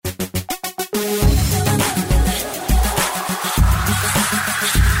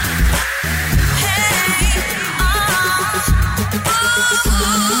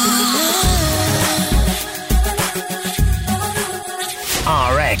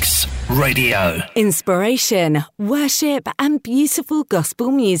Radio. Inspiration, worship and beautiful gospel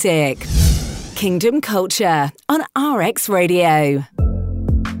music. Kingdom Culture on RX Radio.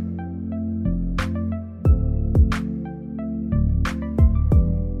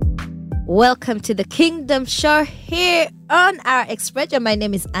 Welcome to the Kingdom Show here on RX Radio. My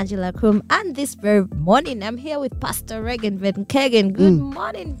name is Angela Krum, and this very morning I'm here with Pastor Regan Van Kagan. Good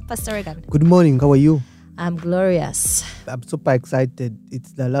morning, Pastor Regan. Good morning. How are you? I'm glorious. I'm super excited.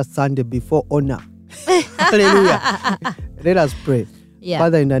 It's the last Sunday before honor. Hallelujah. Let us pray. Yeah.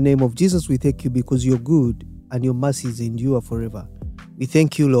 Father, in the name of Jesus, we thank you because you're good and your mercies endure forever. We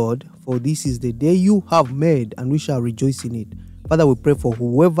thank you, Lord, for this is the day you have made and we shall rejoice in it. Father, we pray for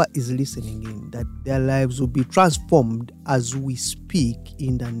whoever is listening in, that their lives will be transformed as we speak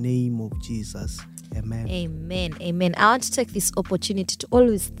in the name of Jesus. Amen. Amen. Amen. I want to take this opportunity to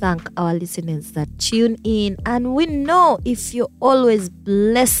always thank our listeners that tune in. And we know if you're always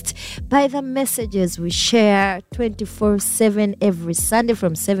blessed by the messages we share 24/7 every Sunday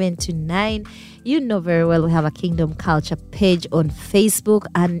from 7 to 9. You know very well we have a Kingdom Culture page on Facebook.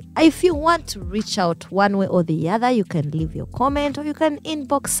 And if you want to reach out one way or the other, you can leave your comment or you can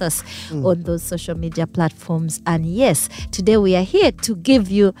inbox us on those social media platforms. And yes, today we are here to give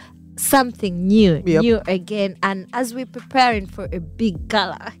you something new, new again, and as we're preparing for a big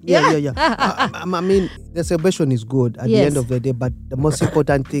gala. I mean, the celebration is good at the end of the day, but the most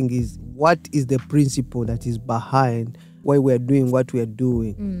important thing is what is the principle that is behind why we are doing what we are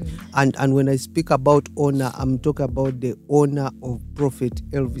doing. And when I speak about honor, I'm talking about the honor of Prophet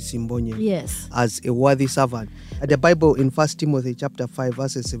Elvis Mbonye as a worthy servant. The Bible in 1 Timothy chapter 5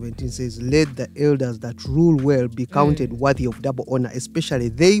 verses 17 says, "Let the elders that rule well be counted worthy of double honor, especially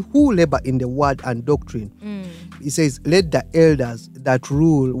they who labor in the word and doctrine." He says, "Let the elders that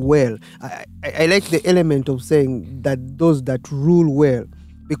rule well." I like the element of saying that those that rule well,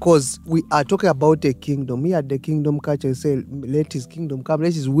 because we are talking about a kingdom. Here at the Kingdom Culture, say, let his kingdom come,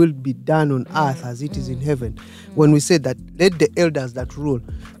 let his will be done on earth as it is in heaven. When we say that, let the elders that rule.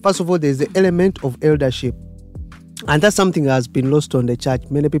 First of all, there's the element of eldership. And that's something that has been lost on the church.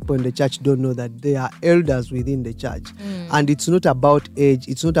 Many people in the church don't know that there are elders within the church. And it's not about age.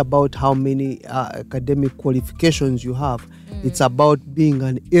 It's not about how many academic qualifications you have. It's about being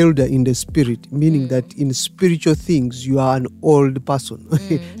an elder in the spirit, meaning that in spiritual things, you are an old person.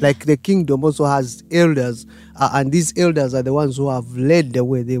 Like the kingdom also has elders. And these elders are the ones who have led the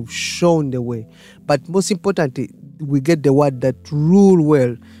way. They've shown the way. But most importantly, we get the word that rule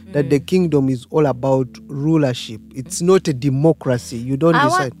well, that the kingdom is all about rulership. It's not a democracy. You don't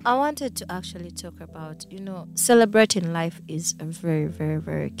decide. I wanted to actually talk about, celebrating life is a very, very,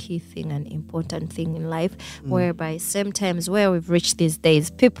 very key thing and important thing in life, whereby sometimes where we've reached these days,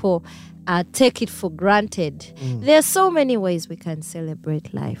 people take it for granted. There are so many ways we can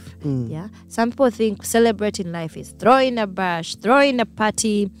celebrate life. Some people think celebrating life is throwing a bash, throwing a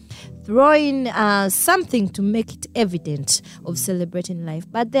party, throwing something to make it evident of celebrating life.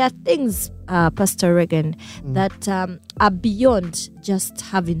 But there are things, Pastor Regan, that are beyond just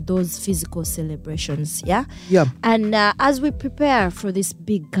having those physical celebrations. And as we prepare for this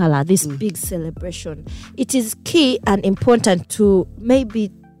big gala, this big celebration, it is key and important to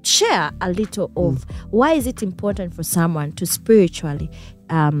maybe share a little of why is it important for someone to spiritually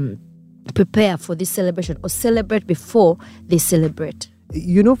prepare for this celebration or celebrate before they celebrate.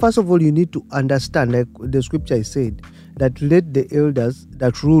 First of all, you need to understand, like the scripture said, that let the elders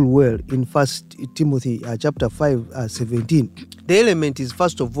that rule well in 1 Timothy chapter 5, 17. The element is,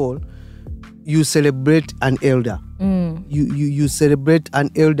 first of all, you celebrate an elder. You celebrate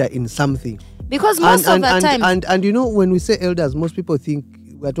an elder in something. Because most of the time... And when we say elders, most people think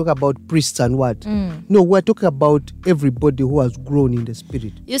we're talking about priests and what? No, we're talking about everybody who has grown in the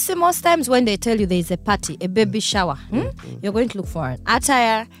spirit. You see, most times when they tell you there is a party, a baby shower, you're going to look for an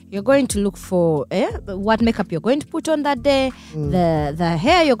attire, you're going to look for what makeup you're going to put on that day, the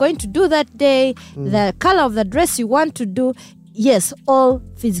hair you're going to do that day, the color of the dress you want to do. Yes, all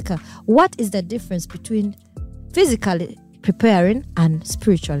physical. What is the difference between physically preparing and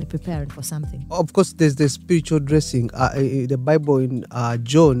spiritually preparing for something? Of course, there's the spiritual dressing. The Bible in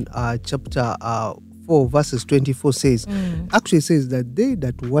John chapter 4 verses 24 says, actually says that they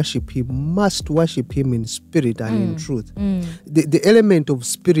that worship him must worship him in spirit and in truth. The element of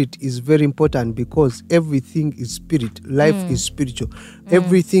spirit is very important because everything is spirit. Life is spiritual.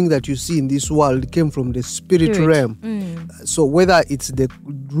 Everything that you see in this world came from the spirit realm. So whether it's the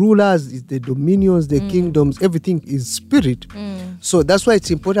rulers, it's the dominions, the kingdoms, everything is spirit. So that's why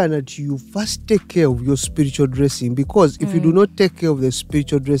it's important that you first take care of your spiritual dressing, because if you do not take care of the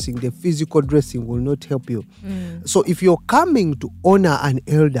spiritual dressing, the physical dressing will not help you. So if you're coming to honor an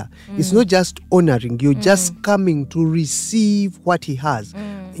elder, it's not just honoring, you're just coming to receive what he has.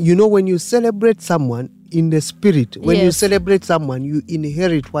 You know, when you celebrate someone in the spirit, when you celebrate someone, you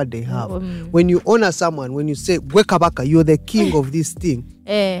inherit what they have. When you honor someone, when you say, Wekabaka, you're the king of this thing,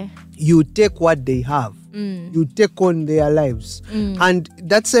 you take what they have. You take on their lives. And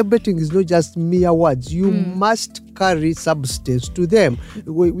that celebrating is not just mere words. You must carry substance to them.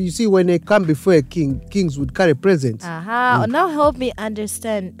 You see, when they come before a king, kings would carry presents. Now help me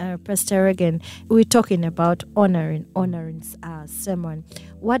understand, Pastor Regan. We're talking about honoring someone.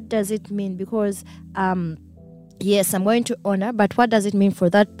 What does it mean? Because yes, I'm going to honor, but what does it mean for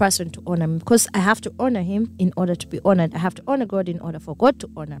that person to honor me? Because I have to honor him in order to be honored. I have to honor God in order for God to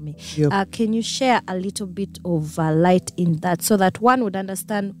honor me. Can you share a little bit of light in that so that one would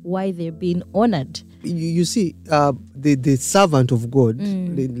understand why they're being honored? You see, the servant of God,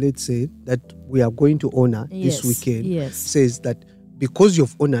 let's say, that we are going to honor this weekend, says that because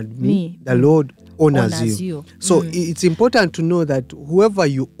you've honored me, the Lord honors you. So it's important to know that whoever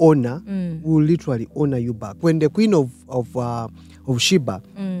you honor will literally honor you back. When the queen of Sheba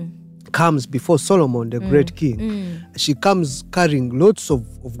comes before Solomon, the great king, she comes carrying lots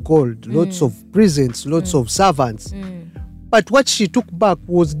of gold, lots of presents, lots of servants. But what she took back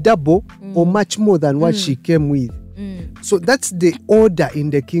was double or much more than what she came with. So that's the order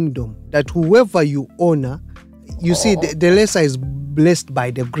in the kingdom, that whoever you honor, you see, the lesser is blessed by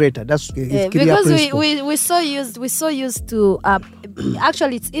the greater. That's because we're so used to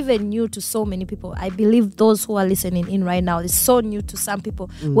actually it's even new to so many people. I believe those who are listening in right now, it's so new to some people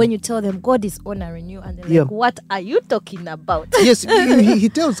when you tell them God is honoring you, and they're like, what are you talking about? Yes, he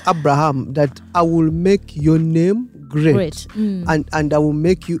tells Abraham that I will make your name great. And I will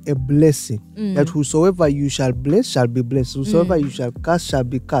make you a blessing, that whosoever you shall bless shall be blessed, whosoever you shall curse shall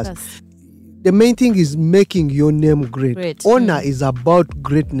be cursed. The main thing is making your name great. Honor is about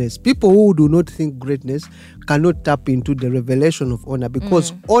greatness. People who do not think greatness cannot tap into the revelation of honor,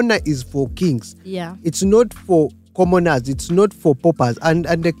 because honor is for kings. It's not for commoners. It's not for paupers. And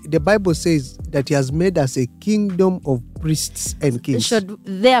the Bible says that he has made us a kingdom of priests and kings.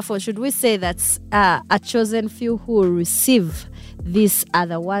 Should we say that a chosen few who will receive these are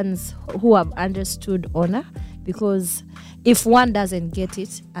the ones who have understood honor? Because if one doesn't get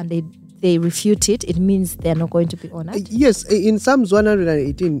it and they refute it, it means they're not going to be honored. Yes, in Psalms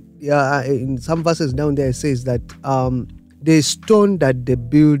 118, in some verses down there, it says that the stone that the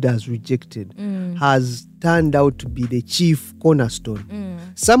builders rejected has turned out to be the chief cornerstone.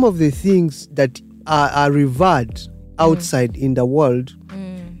 Some of the things that are revered outside in the world,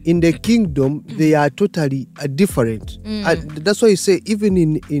 in the kingdom, they are totally different. That's why you say, even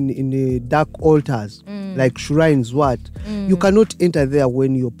in the dark altars, like shrines, you cannot enter there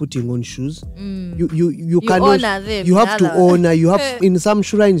when you're putting on shoes. You cannot honor them. You have to honor. You have in some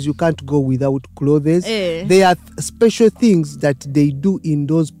shrines you can't go without clothes. There are special things that they do in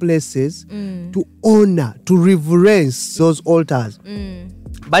those places to honor, to reverence those altars.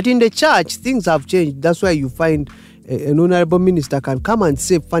 But in the church, things have changed. That's why you find an honorable minister can come and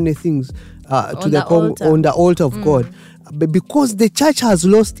say funny things on the altar of God. But because the church has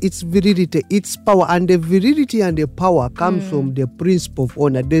lost its virility, its power, and the virility and the power comes from the principle of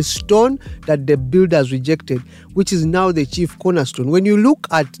honor, the stone that the builders rejected, which is now the chief cornerstone. When you look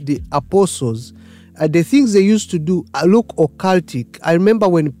at the apostles, the things they used to do look occultic. I remember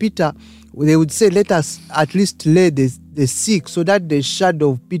when Peter, they would say, let us at least lay the sick so that the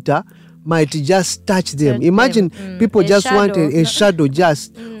shadow of Peter might just touch them. Imagine people just wanted a shadow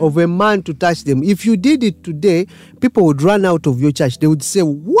just of a man to touch them. If you did it today, people would run out of your church. They would say,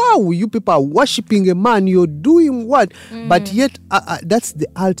 wow, you people are worshipping a man, you're doing what? But yet, that's the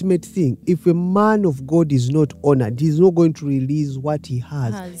ultimate thing. If a man of God is not honored, he's not going to release what he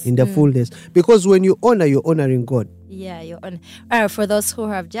has in the fullness. Because when you honor, you're honoring God. Yeah, you're on. All right, for those who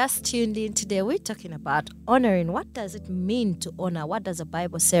have just tuned in today, we're talking about honoring. What does it mean to honor? What does the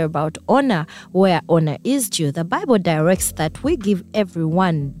Bible say about honor? Where honor is due? The Bible directs that we give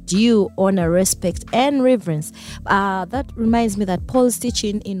everyone due honor, respect, and reverence. That reminds me that Paul's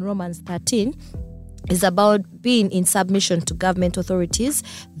teaching in Romans 13, is about being in submission to government authorities,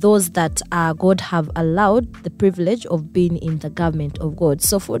 those that God have allowed the privilege of being in the government of God.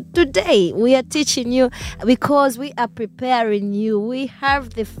 So for today, we are teaching you because we are preparing you. We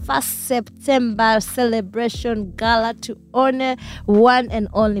have the 1st September celebration gala to honor one and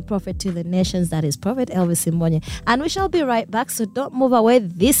only prophet to the nations, that is Prophet Elvis Simbonye. And we shall be right back, so don't move away.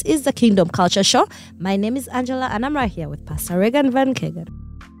 This is the Kingdom Culture Show. My name is Angela, and I'm right here with Pastor Regan Van Kegel.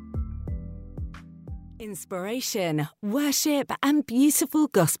 Inspiration, worship, and beautiful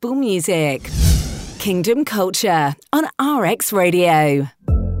gospel music. Kingdom Culture on RX Radio.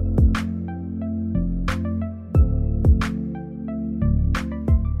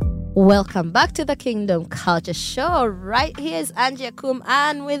 Welcome back to the Kingdom Culture Show. Right here is Angie Akum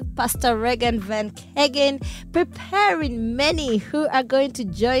and with Pastor Regan Van Kegen, preparing many who are going to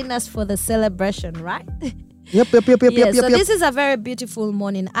join us for the celebration, right? Yep. So this is a very beautiful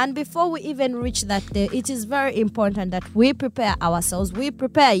morning. And before we even reach that day, it is very important that we prepare ourselves, we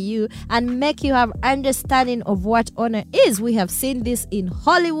prepare you, and make you have understanding of what honor is. We have seen this in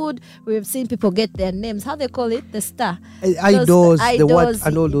Hollywood. We have seen people get their names. How they call it? The star. Idols, the what,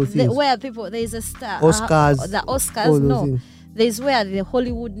 and all those things. Where people, there is a star. Oscars. The Oscars, no. Things. There's where the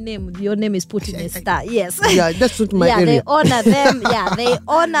Hollywood name, your name is put in a star. Yes. Yeah, that's not my area. They honor them. They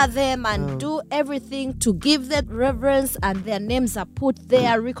honor them and do everything to give them reverence, and their names are put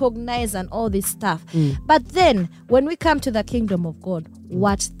there, recognized, and all this stuff. But then, when we come to the kingdom of God,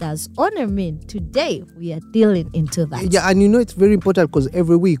 what does honor mean? Today, we are dealing into that. Yeah, and it's very important because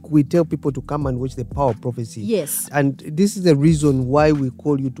every week we tell people to come and watch the Power of Prophecy. Yes. And this is the reason why we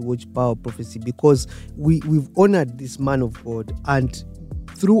call you to watch Power of Prophecy, because we've honored this man of God, and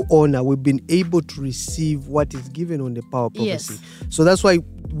through honor, we've been able to receive what is given on the Power of Prophecy. Yes. So that's why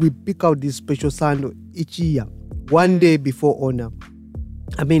we pick out this special Sunday each year, one day before honor.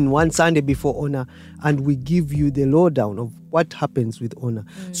 One Sunday before honor, and we give you the lowdown of what happens with honor.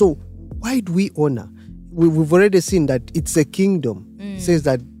 So why do we honor? We've already seen that it's a kingdom. It says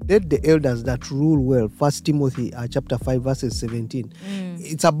that let the elders that rule well. 1 Timothy chapter 5 verses 17.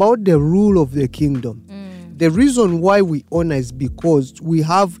 It's about the rule of the kingdom. The reason why we honor is because we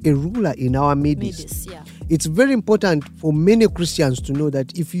have a ruler in our midst. It's very important for many Christians to know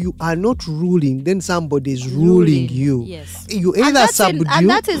that if you are not ruling, then somebody is ruling you. Yes. You either subdue. And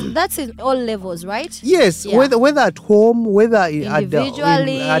that's in all levels, right? Yes. Yeah. Whether at home, whether at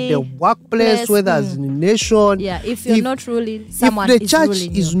the workplace, whether as in a nation. Yeah. If you're not ruling, someone is ruling. If the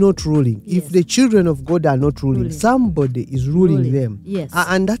church is not ruling, if the children of God are not ruling, somebody is ruling them. Yes.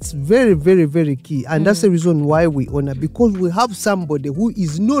 And that's very, very, very key. And that's the reason why we honor, because we have somebody who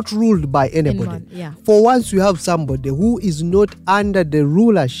is not ruled by anybody. For once we have somebody who is not under the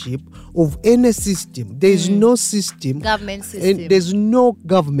rulership of any system. There is no system. Government system. There's no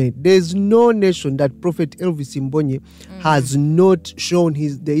government. There's no nation that Prophet Elvis Simbonye has not shown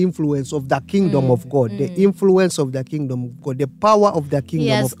the influence of the kingdom of God. The influence of the kingdom of God. The power of the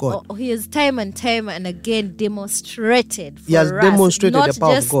kingdom of God. He has time and again demonstrated for us. He has demonstrated not the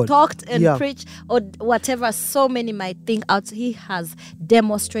power just of God. Talked and preached or whatever so many might think out. He has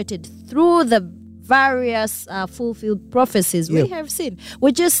demonstrated through the various fulfilled prophecies we have seen.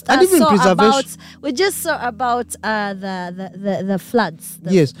 We just saw about the floods.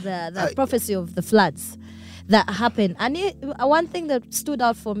 The prophecy of the floods that happened. And one thing that stood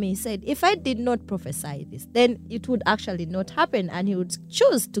out for me said, if I did not prophesy this, then it would actually not happen, and he would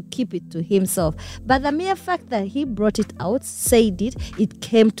choose to keep it to himself. But the mere fact that he brought it out, said it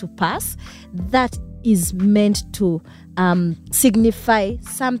came to pass, that is meant to signify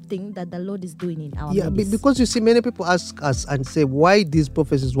something that the Lord is doing in our midst. Because you see, many people ask us and say, why these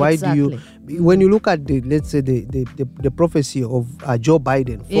prophecies? Why do you, when you look at the prophecy of Joe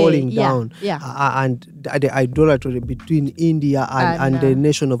Biden falling down and the idolatry between India and the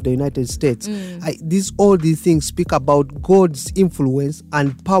nation of the United States, all these things speak about God's influence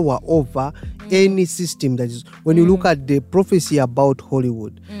and power over any system that is. When you look at the prophecy about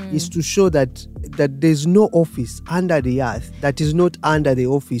Hollywood, is to show that there's no office under the earth that is not under the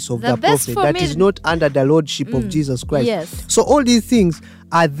office of the prophet, that is not under the lordship of Jesus Christ. Yes. So all these things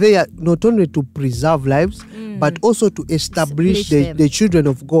are there not only to preserve lives, but also to establish the children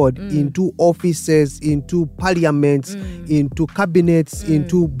of God into offices, into parliaments, into cabinets,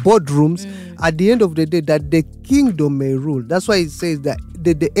 into boardrooms. At the end of the day, that the kingdom may rule. That's why it says that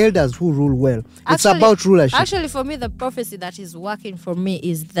the elders who rule well. It's about rulership. Actually, for me, the prophecy that is working for me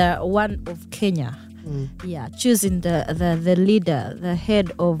is the one of Kenya. Yeah, choosing the leader, the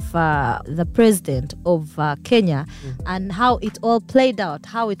head of the president of Kenya, and how it all played out,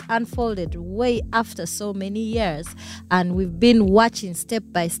 how it unfolded way after so many years. And we've been watching step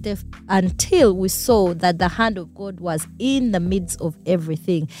by step until we saw that the hand of God was in the midst of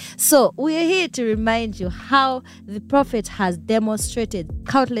everything. So we're here to remind you how the prophet has demonstrated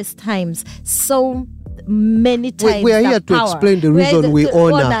countless times, so many times. We are here to explain the reason we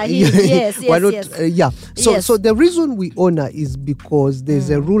honor. Yes. So the reason we honor is because there's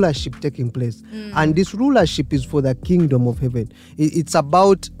a rulership taking place, and this rulership is for the kingdom of heaven. It's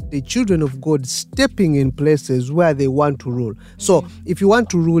about the children of God stepping in places where they want to rule. So if you want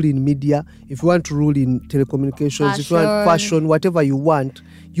to rule in media, if you want to rule in telecommunications, if you want fashion, whatever you want,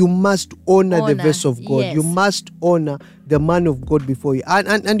 you must honor the voice of God. Yes. You must honor the man of God before you.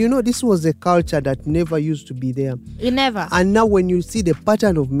 And you know, this was a culture that never used to be there. Never. And now when you see the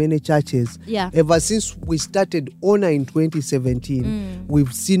pattern of many churches, ever since we started honor in 2017,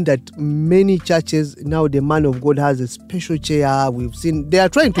 we've seen that many churches, now the man of God has a special chair. We've seen, they are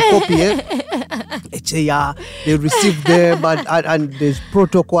trying to copy a chair. They receive them and there's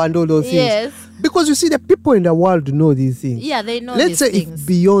protocol and all those things. Yes. Because you see, the people in the world know these things. Yeah, they know Let's say things. if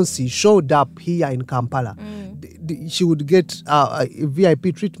Beyonce showed up here in Kampala, she would get a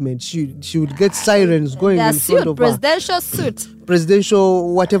VIP treatment. She would get sirens going in front of her. Presidential suit.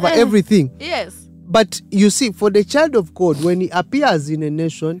 Presidential, whatever, everything. Yes. But you see, for the child of God, when he appears in a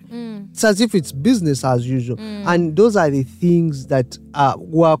nation, it's as if it's business as usual. And those are the things that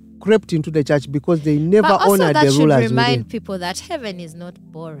were crept into the church because they never honored the rulers. But also that should remind people that heaven is not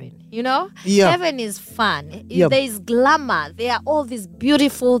boring, you know? Yeah. Heaven is fun. Yeah. There is glamour. There are all these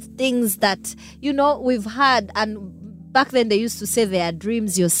beautiful things that, you know, we've had. And back then they used to say there are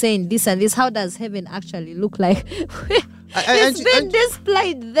dreams. You're saying this and this. How does heaven actually look like? It's been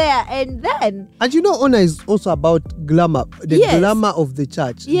displayed there and then. And you know, honor is also about glamour, the glamour of the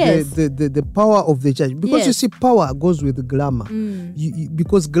church, the power of the church. Because you see, power goes with glamour.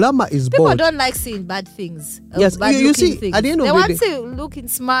 Because glamour is People bold. don't like seeing bad things. Yes, you see, things. at the end of they the want day, to looking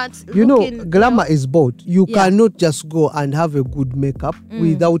smart. you know, glamour is bold. You cannot just go and have a good makeup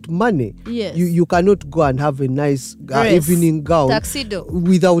without money. Yes. You cannot go and have a nice evening gown tuxedo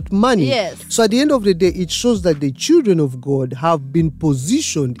without money. Yes. So at the end of the day, it shows that the children of God have been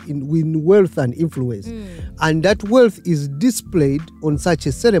positioned in wealth and influence, and that wealth is displayed on such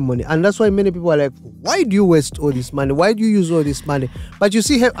a ceremony. And that's why many people are like, why do you waste all this money? Why do you use all this money? But you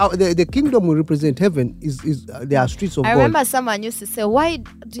see, the kingdom will represent heaven is there are streets of God. I remember someone used to say, why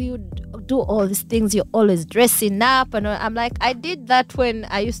do you do all these things? You're always dressing up. And I'm like, I did that when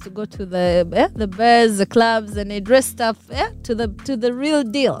I used to go to the bars, the clubs, and I dressed up to the real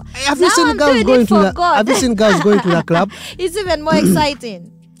deal. Have you seen girls going to the club? It's even more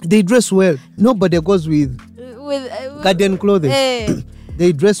exciting. They dress well. Nobody goes with garden clothing.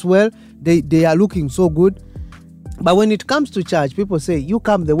 They dress well. They are looking so good. But when it comes to church, people say, you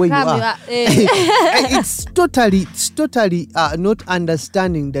come the way you are. It's totally not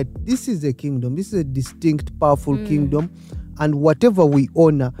understanding that this is a kingdom. This is a distinct, powerful kingdom. And whatever we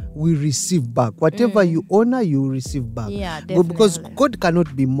honor, we receive back. Whatever you honor, you receive back. Yeah, definitely. Because God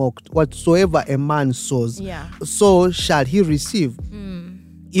cannot be mocked. Whatsoever a man sows, so shall he receive.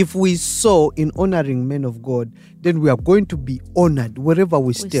 If we sow in honoring men of God, then we are going to be honored wherever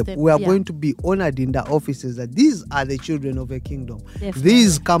we step. We are going to be honored in the offices that these are the children of a kingdom. Definitely.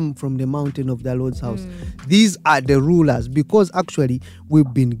 These come from the mountain of the Lord's house. These are the rulers, because actually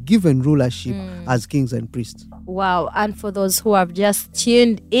we've been given rulership as kings and priests. Wow. And for those who have just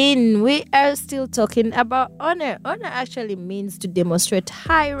tuned in, we are still talking about honor. Honor actually means to demonstrate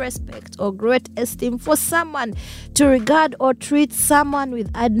high respect or great esteem for someone, to regard or treat someone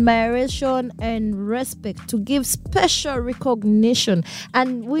with admiration and respect, to give special recognition.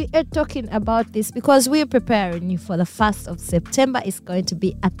 And we are talking about this because we are preparing you for the 1st of September. It's going to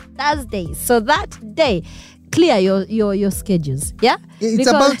be a Thursday. So that day, clear your schedules. Yeah,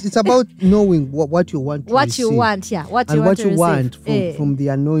 it's about knowing what you want to what receive. you want. Yeah, what you want from the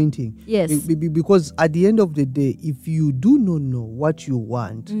anointing. Yes, because at the end of the day, if you do not know what you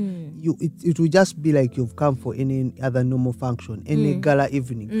want, it will just be like you've come for any other normal function, any gala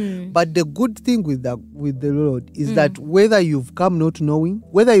evening. But the good thing with the Lord is that whether you've come not knowing,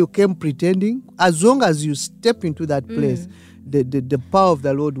 whether you came pretending, as long as you step into that place, the power of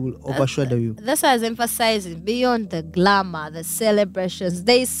the Lord will overshadow you. That's why I was emphasizing, beyond the glamour, the celebrations,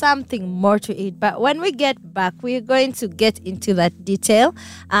 there is something more to it. But when we get back, we're going to get into that detail.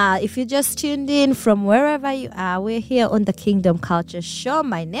 If you just tuned in from wherever you are, we're here on the Kingdom Culture Show.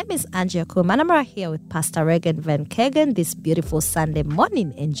 My name is Angie Akum, and I'm right here with Pastor Regan Van Kagan this beautiful Sunday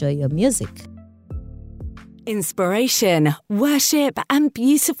morning. Enjoy your music. Inspiration, worship, and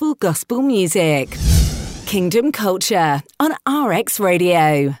beautiful gospel music. Kingdom Culture on RX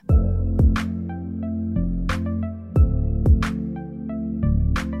Radio.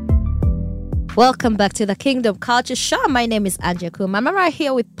 Welcome back to the Kingdom Culture Show. My name is Anja Kum. I'm right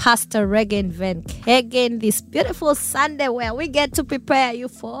here with Pastor Regan Van Kegen this beautiful Sunday where we get to prepare you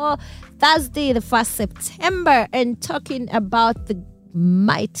for Thursday, the 1st September, and talking about the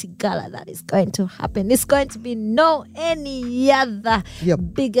mighty gala that is going to happen. It's going to be no any other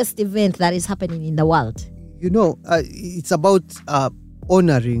biggest event that is happening in the world. You know, it's about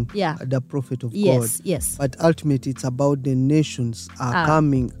honoring the prophet of God. Yes. But ultimately, it's about the nations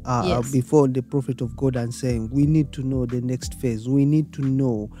coming before the prophet of God and saying, we need to know the next phase. We need to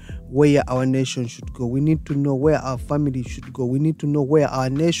know where our nation should go. We need to know where our family should go. We need to know where our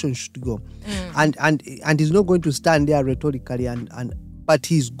nation should go. And he's not going to stand there rhetorically but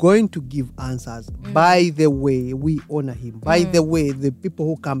he's going to give answers by the way we honor him, by the way the people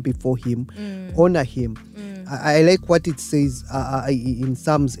who come before him honor him. I like what it says in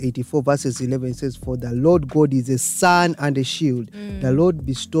Psalms 84 verses 11. It says, for the Lord God is a sun and a shield. The Lord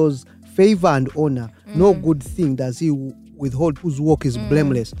bestows favor and honor. No good thing does he withhold whose work is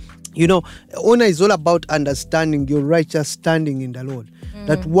blameless. You know, honor is all about understanding your righteous standing in the Lord.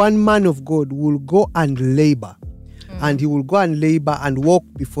 That one man of God will go and labor. And he will go and labor and walk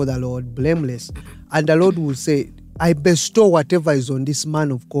before the Lord blameless. And the Lord will say, I bestow whatever is on this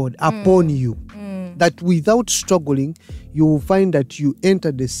man of God upon you. That without struggling, you will find that you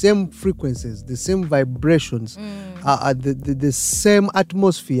enter the same frequencies, the same vibrations, the same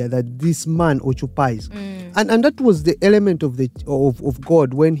atmosphere that this man occupies. And that was the element of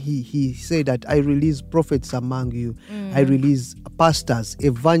God when he said that I release prophets among you. I release pastors,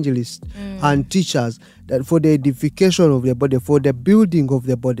 evangelists, and teachers that for the edification of the body, for the building of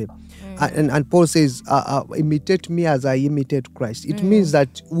the body. And Paul says, imitate me as I imitate Christ. It means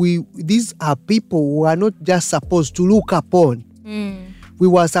that these are people who are not just supposed to look upon. We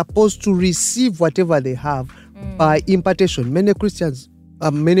were supposed to receive whatever they have by impartation. Many Christians,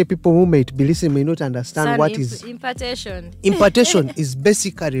 many people who may be listening may not understand what is impartation. Impartation is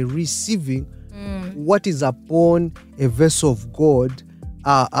basically receiving what is upon a vessel of God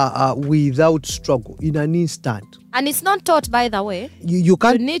without struggle, in an instant. And it's not taught, by the way. You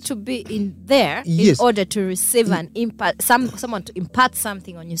can't. You need to be in there in order to receive and impart someone to impart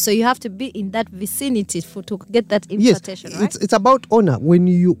something on you. So you have to be in that vicinity to get that impartation, right? It's about honor. When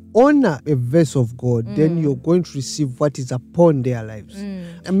you honor a vessel of God, then you're going to receive what is upon their lives.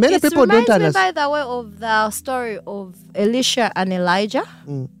 And many people don't understand. It reminds me, by the way, of the story of Elisha and Elijah.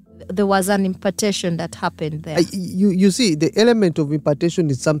 There was an impartation that happened there. You see, the element of impartation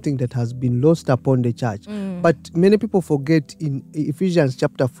is something that has been lost upon the church. But many people forget in Ephesians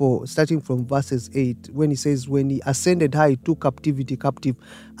chapter 4, starting from verses 8, when he says, when he ascended high, he took captivity captive,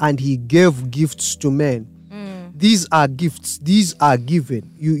 and he gave gifts to men. These are gifts. These are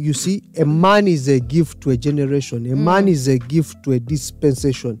given. You see, a man is a gift to a generation. A man is a gift to a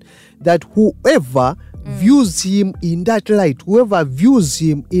dispensation. That whoever views him in that light, whoever views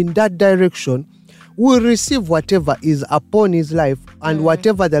him in that direction, will receive whatever is upon his life and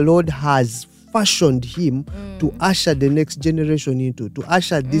whatever the Lord has fashioned him to usher the next generation into, to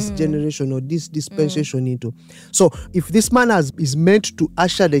usher this generation or this dispensation into. So if this man is meant to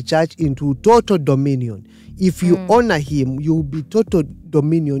usher the church into total dominion, if you honor him, you will be total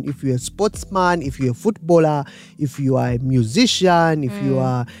dominion. If you're a sportsman, if you're a footballer, if you are a musician, if you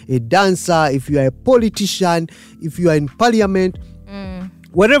are a dancer, if you are a politician, if you are in parliament,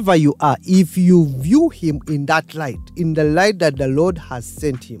 wherever you are, if you view him in that light, in the light that the Lord has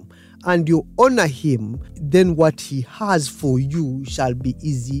sent him, and you honor him, then what he has for you shall be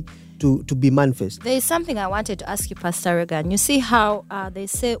easy to be manifest. There is something I wanted to ask you, Pastor Regan. You see how they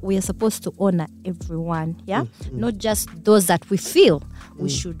say we are supposed to honor everyone, not just those that we feel we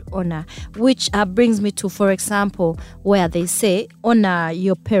should honor, which brings me to, for example, where they say honor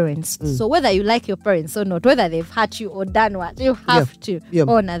your parents. So whether you like your parents or not, whether they've hurt you or done what, you have to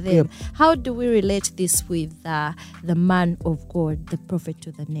honor them. How do we relate this with the man of God, the prophet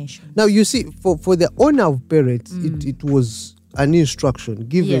to the nation? Now, you see, for the honor of parents, it was an instruction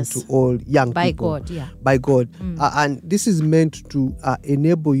given to all young people by God. And this is meant to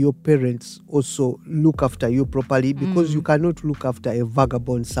enable your parents also look after you properly, because you cannot look after a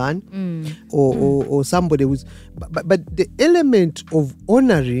vagabond son or somebody who's... But the element of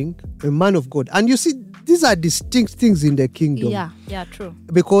honoring a man of God, and you see, these are distinct things in the kingdom. Yeah, true.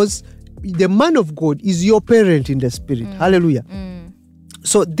 Because the man of God is your parent in the spirit. Hallelujah.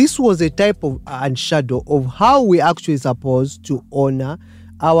 So this was a type of and shadow of how we actually supposed to honor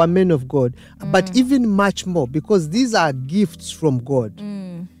our men of God, but even much more, because these are gifts from God.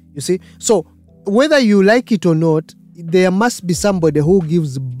 You see? So whether you like it or not, there must be somebody who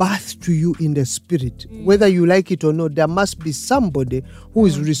gives birth to you in the spirit. Whether you like it or not, there must be somebody who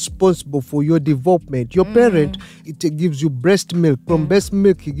is responsible for your development. Your parent, it gives you breast milk. From breast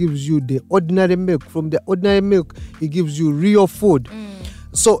milk, he gives you the ordinary milk. From the ordinary milk, he gives you real food.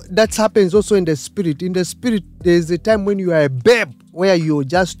 So that happens also in the spirit. In the spirit, there is a time when you are a babe, where you're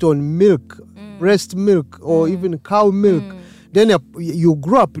just on milk, breast milk, or even cow milk. Then you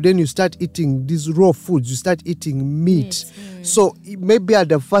grow up, then you start eating these raw foods, you start eating meat. So maybe at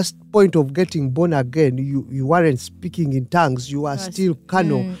the first point of getting born again, you weren't speaking in tongues, you are still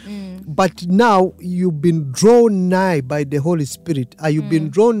carnal. But now you've been drawn nigh by the Holy Spirit. You've been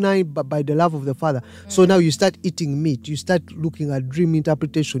drawn nigh by the love of the Father. So now you start eating meat, you start looking at dream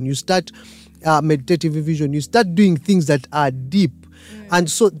interpretation, you start meditative vision, you start doing things that are deep.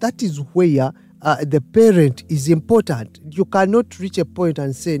 And so that is where the parent is important. You cannot reach a point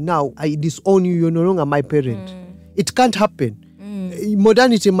and say, now I disown you, you're no longer my parent. It can't happen.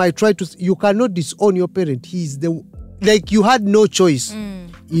 Modernity might try to, you cannot disown your parent. He's like you had no choice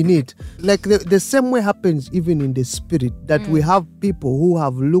in it. Like the same way happens even in the spirit, that we have people who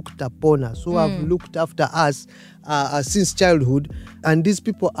have looked upon us, who have looked after us since childhood, and these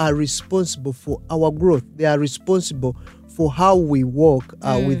people are responsible for our growth. They are responsible for how we walk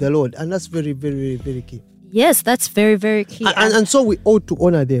with the Lord. And that's very, very, very key. Yes, that's very, very key. And so we ought to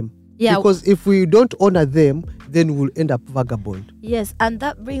honor them. Yeah. Because if we don't honor them, then we'll end up vagabond. Yes, and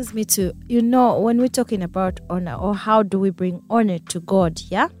that brings me to, when we're talking about honor, or how do we bring honor to God,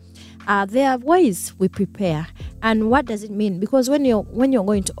 there are ways we prepare. And what does it mean? Because when you're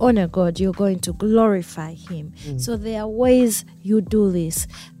going to honor God, you're going to glorify Him. So there are ways you do this.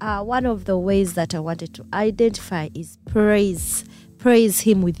 One of the ways that I wanted to identify is praise. Praise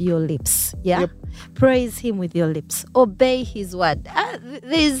Him with your lips. Yep. Praise Him with your lips. Obey His word.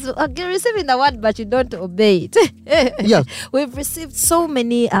 You're receiving the word, but you don't obey it. Yeah. We've received so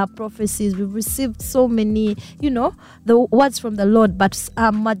many prophecies. We've received so many, the words from the Lord, but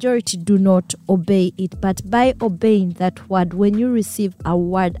a majority do not obey it. But by obeying that word, when you receive a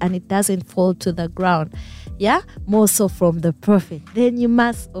word and it doesn't fall to the ground, more so from the prophet, then you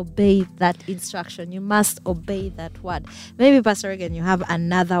must obey that instruction. You must obey that word. Maybe, Pastor Regan, you have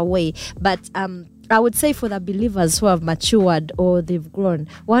another way, but I would say for the believers who have matured or they've grown,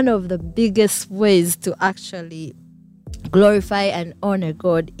 one of the biggest ways to actually glorify and honor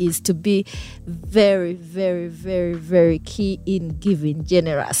God is to be very, very, very, very key in giving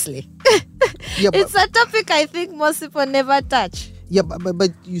generously. It's a topic I think most people never touch. Yeah,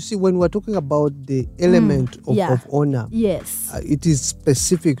 but you see, when we're talking about the element of honor, yes, it is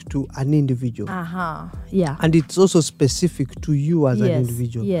specific to an individual. Yeah. And it's also specific to you as an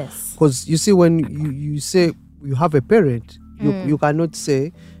individual. Yes. Because you see, when you say you have a parent, you cannot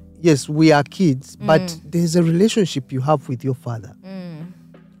say, yes, we are kids, but there's a relationship you have with your father.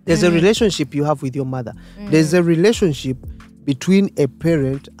 There's a relationship you have with your mother. There's a relationship between a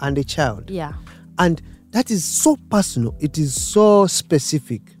parent and a child. Yeah. And that is so personal. It is so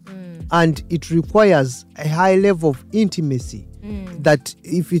specific. And it requires a high level of intimacy that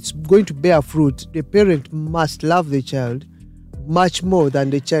if it's going to bear fruit, the parent must love the child much more than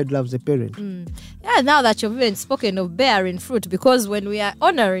the child loves the parent. Yeah, now that you've even spoken of bearing fruit, because when we are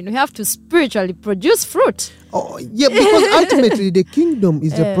honoring, we have to spiritually produce fruit. Oh, yeah, because ultimately the kingdom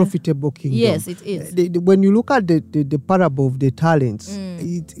is a profitable kingdom. Yes, it is. When you look at the parable of the talents,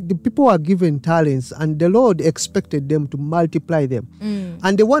 the people are given talents and the Lord expected them to multiply them.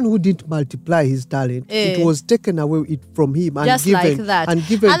 And the one who didn't multiply his talent, it was taken away from him and just given. Like that. And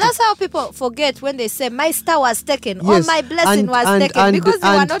that's how people forget when they say, my star was taken, or my blessing was taken, because they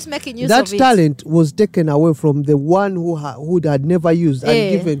were not making use of it. That talent was taken away from the one who had never used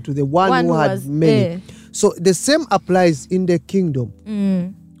and given to the one who had many. So the same applies in the kingdom.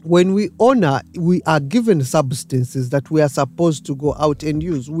 When we honor, we are given substances that we are supposed to go out and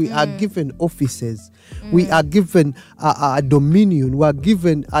use. We are given offices. We are given a dominion. We are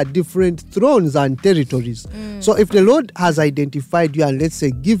given different thrones and territories. So if the Lord has identified you and, let's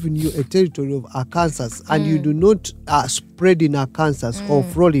say, given you a territory of Arkansas and you do not spread in Arkansas or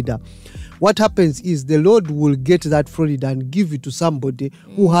Florida, what happens is the Lord will get that Florida and give it to somebody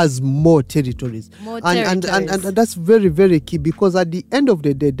who has more territories. And that's very, very key, because at the end of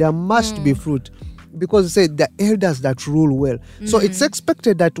the day, there must be fruit. Because it said the elders that rule well. So it's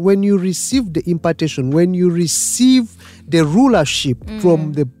expected that when you receive the impartation, when you receive the rulership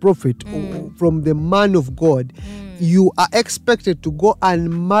from the prophet or from the man of God, you are expected to go and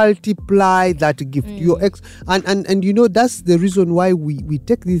multiply that gift. And you know, that's the reason why we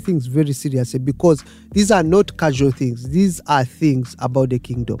take these things very seriously, because these are not casual things. These are things about the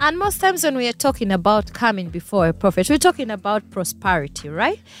kingdom. And most times when we are talking about coming before a prophet, we're talking about prosperity,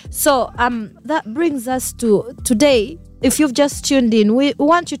 right? So that brings us to today. If you've just tuned in, we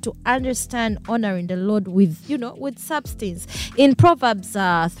want you to understand honoring the Lord with substance. In Proverbs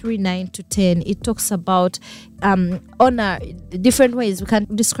 3:9-10, it talks about honor, different ways we can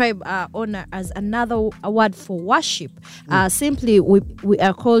describe honor as another word for worship. Simply, we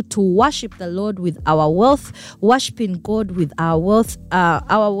are called to worship the Lord with our wealth, worshiping God with our wealth.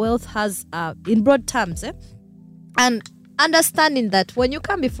 Our wealth has, in broad terms, and understanding that when you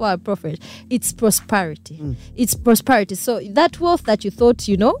come before a prophet, it's prosperity. It's prosperity. So that wealth that you thought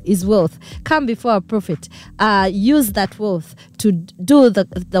is wealth, come before a prophet. Use that wealth to do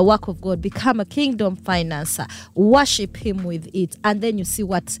the work of God. Become a kingdom financer. Worship Him with it, and then you see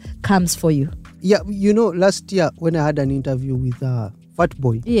what comes for you. Yeah, last year when I had an interview with Fat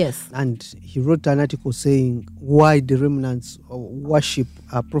Boy, yes, and he wrote an article saying why the remnants worship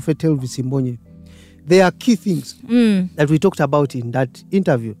Prophet Elvis Mbonye. There are key things that we talked about in that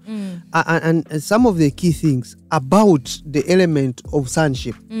interview. And some of the key things about the element of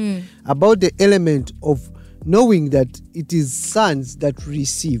sonship, about the element of knowing that it is sons that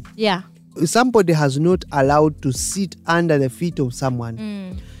receive. Yeah. Somebody has not allowed to sit under the feet of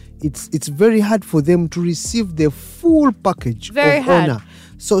someone. It's very hard for them to receive the full package of honor.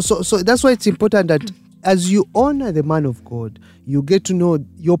 So that's why it's important that as you honor the man of God, you get to know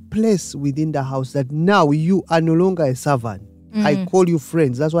your place within the house, that now you are no longer a servant. I call you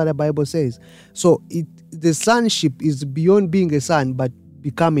friends. That's what the Bible says. So the sonship is beyond being a son, but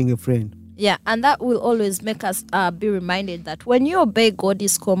becoming a friend. Yeah, and that will always make us be reminded that when you obey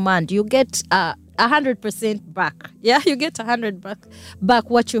God's command, you get 100% back. Yeah, you get 100 back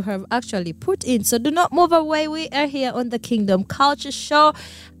what you have actually put in. So do not move away. We are here on the Kingdom Culture Show,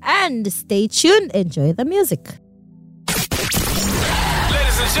 and stay tuned. Enjoy the music.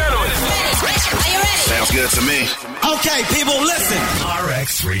 Ladies and gentlemen, are you ready? Sounds good to me. Okay, people, listen.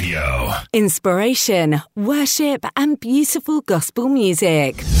 RX Radio. Inspiration, worship, and beautiful gospel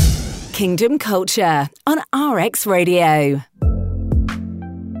music. Kingdom Culture on RX Radio.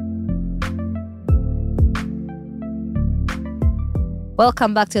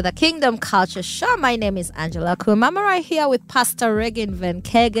 Welcome back to the Kingdom Culture Show. My name is Angela Kum. I'm right here with Pastor Regan Van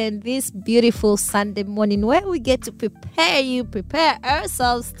Kegen this beautiful Sunday morning, where we get to prepare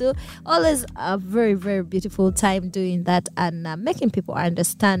ourselves to always a very, very beautiful time doing that, and making people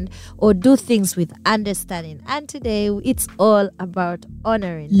understand or do things with understanding. And today it's all about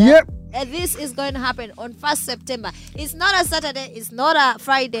honoring. Yep. This is going to happen on 1st September. It's not a Saturday. It's not a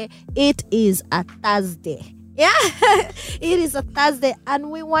Friday. It is a Thursday. Yeah, it is a Thursday,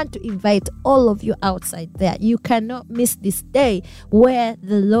 and we want to invite all of you outside there. You cannot miss this day where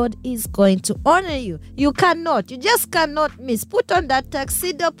the Lord is going to honor you. You just cannot miss. Put on that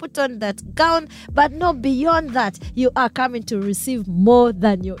tuxedo, put on that gown, but not beyond that. You are coming to receive more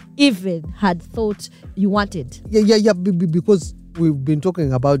than you even had thought you wanted. Yeah, because we've been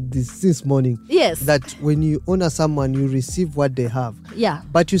talking about this since morning. Yes. That when you honor someone, you receive what they have. Yeah.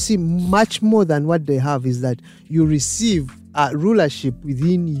 But you see, much more than what they have is that you receive rulership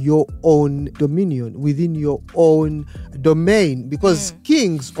within your own dominion, within your own domain. Because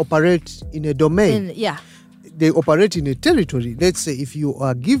kings operate in a domain. They operate in a territory. Let's say if you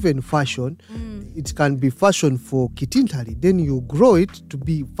are given fashion, it can be fashion for Kitintali. Then you grow it to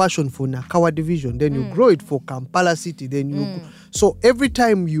be fashion for Nakawa division. Then you grow it for Kampala city. Then so every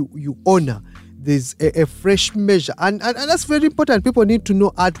time you honor, there's a fresh measure. And that's very important. People need to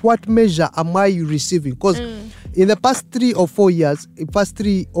know at what measure am I receiving. Because in the past 3 or 4 years, past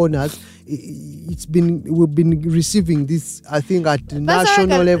 3 honors, we've been receiving this, I think, at the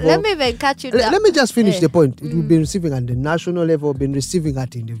national level. Let me even catch you down. Let me just finish the point. We've been receiving at the national level, been receiving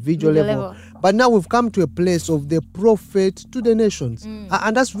at individual level. But now we've come to a place of the prophet to the nations.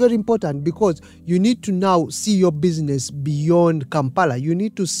 And that's very important, because you need to now see your business beyond Kampala. You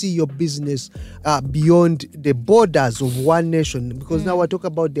need to see your business beyond the borders of one nation, because now we're talking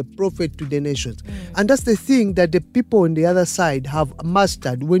about the prophet to the nations. And that's the thing that the people on the other side have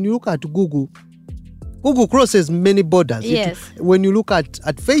mastered. When you look at Google crosses many borders. Yes. When you look at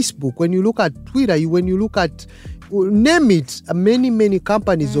Facebook, when you look at Twitter, when you look at, name it, many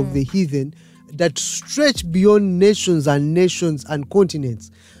companies of the heathen, that stretch beyond nations and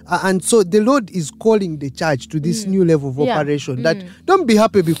continents. And so the Lord is calling the church to this new level of operation. That don't be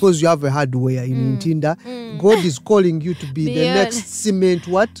happy because you have a hardware in Ntinda. God is calling you to be the next cement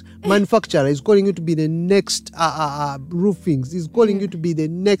manufacturer. He's calling you to be the next roofings. He's calling you to be the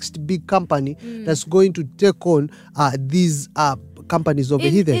next big company that's going to take on these companies over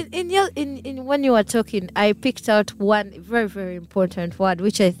here. In when you were talking, I picked out one very, very important word,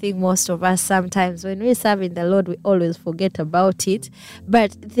 which I think most of us sometimes, when we serve in the Lord, we always forget about it.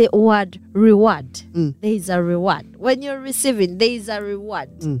 But the word reward, there is a reward. When you're receiving, there is a reward.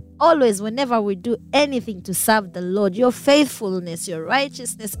 Always, whenever we do anything to serve the Lord, your faithfulness, your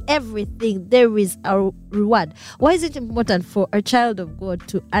righteousness, everything, there is a reward. Why is it important for a child of God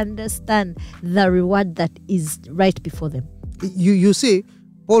to understand the reward that is right before them? You see,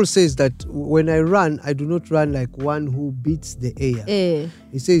 Paul says that when I run, I do not run like one who beats the air.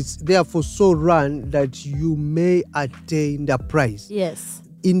 He says, therefore, so run that you may attain the prize. Yes.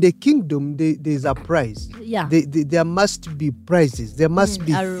 In the kingdom, there's a prize. Yeah. There must be prizes. There must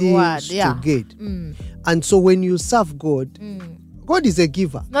be things reward, to get. And so when you serve God, God is a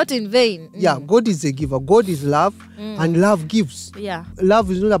giver. Not in vain. Yeah, God is a giver. God is love, and love gives. Yeah.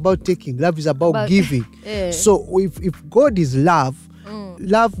 Love is not about taking. Love is about giving. So if God is love,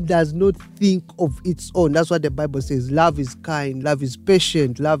 love does not think of its own. That's what the Bible says. Love is kind. Love is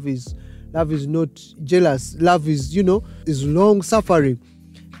patient. Love is not jealous. Love is, is long suffering.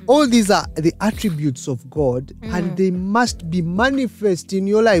 All these are the attributes of God, and they must be manifest in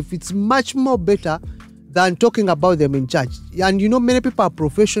your life. It's much more better than talking about them in church. And many people are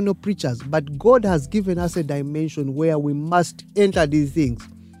professional preachers, but God has given us a dimension where we must enter these things.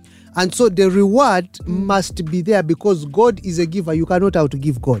 And so the reward must be there, because God is a giver. You cannot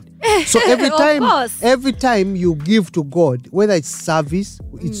outgive God. So every time you give to God, whether it's service,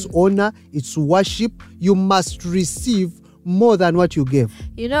 it's honor, it's worship, you must receive more than what you gave.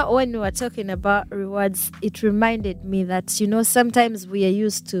 When we were talking about rewards, it reminded me that, sometimes we are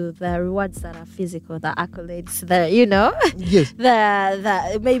used to the rewards that are physical, the accolades, Yes.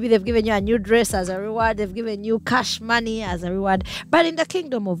 the maybe they've given you a new dress as a reward, they've given you cash money as a reward. But in the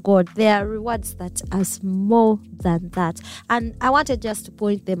kingdom of God, there are rewards that are more than that. And I wanted just to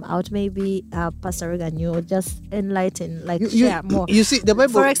point them out. Maybe Pastor Regan, you just enlighten, share more. You see, the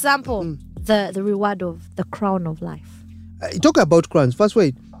Bible, for example, the reward of the crown of life. Talk about crowns. First,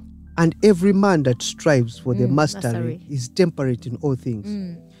 wait. And every man that strives for the mastery is temperate in all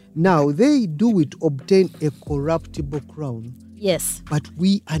things. Now, they do it obtain a corruptible crown. Yes. But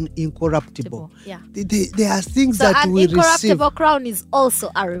we an incorruptible. Yeah. There are things that we receive. An incorruptible crown is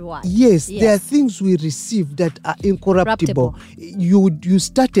also a reward. Yes, there are things we receive that are incorruptible. You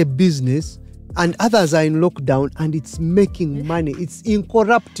start a business, and others are in lockdown, and it's making money. It's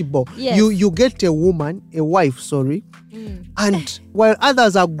incorruptible. Yes. You get a wife, and while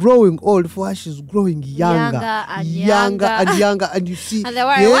others are growing old, for her she's growing younger and younger, and you see. And they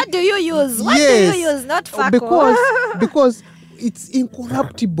worry, what do you use? What do you use? Not Faco. Because it's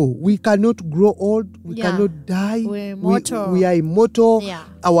incorruptible. We cannot grow old. We cannot die. We're immortal. We are immortal. Yeah.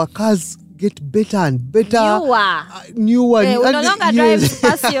 Our cars get better and better. Newer. We no longer drive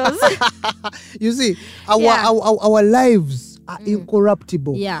Spacios. You see, our lives are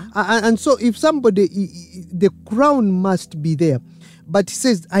incorruptible. Yeah. And so if somebody, the crown must be there. But he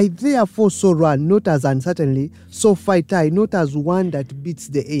says, I therefore so run, not as uncertainly, so fight I, not as one that beats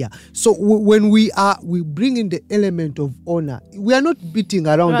the air. So when we bring in the element of honor, we are not beating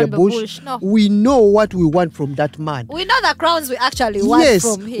around the bush. No. We know what we want from that man. We know the crowns we actually want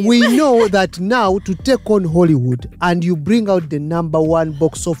from him. We know that now to take on Hollywood and you bring out the #1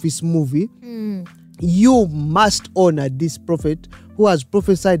 box office movie, you must honor this prophet who has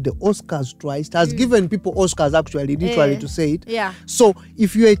prophesied the Oscars twice, has given people Oscars actually, literally to say it. Yeah. So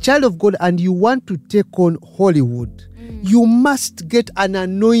if you're a child of God and you want to take on Hollywood, you must get an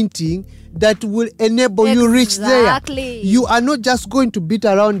anointing that will enable you reach there. You are not just going to beat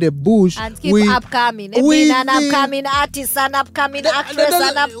around the bush and keep upcoming. Being an upcoming artist, an upcoming actress,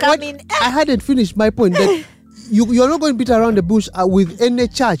 an upcoming. I hadn't finished my point. That you're not going to beat around the bush with any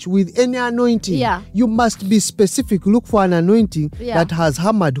church, with any anointing. Yeah. You must be specific. Look for an anointing that has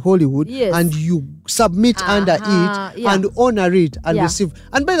hammered Hollywood, and you submit under it and honor it and receive.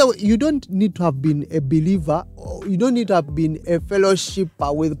 And by the way, you don't need to have been a believer, or you don't need to have been a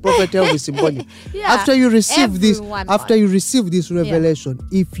fellowshipper with Prophet Elvis Simboni. After you receive this revelation,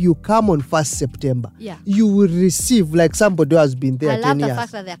 if you come on 1st September, you will receive like somebody who has been there 10 years. I love the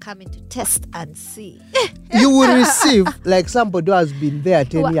fact that they're coming to test and see. You will receive like somebody who has been there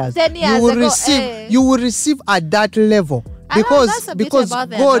 10 years. 10 years you will receive at that level. that's a bit because about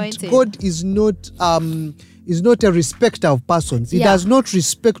the God anointing. is not a respecter of persons. He does not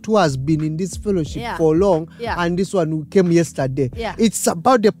respect who has been in this fellowship for long and this one who came yesterday. It's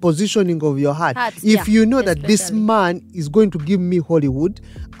about the positioning of your heart. If you know that this man is going to give me Hollywood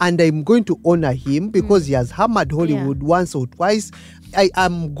and I'm going to honor him because he has hammered Hollywood once or twice, I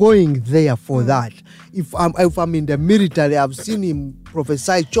am going there for that. If I'm in the military, I've seen him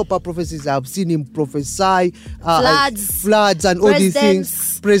prophesy chopper prophecies. I've seen him prophesy floods and all these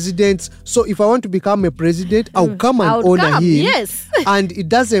things. Presidents. So if I want to become a president, I'll come and honor him. Yes. And it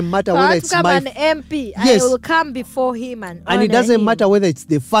doesn't matter whether it's an MP. Yes. I will come before him and honor it doesn't him. matter whether it's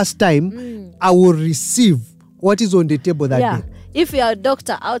the first time. I will receive what is on the table that day. If you're a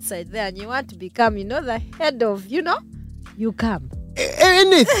doctor outside there and you want to become, the head of, you come.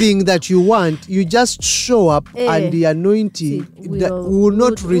 Anything that you want, you just show up and the anointing will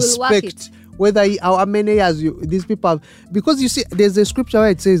not respect whether how many years these people have. Because you see, there's a scripture where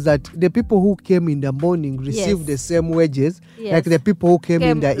it says that the people who came in the morning received the same wages like the people who came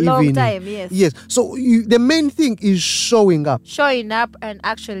in the evening. Time, yes. So the main thing is showing up. Showing up and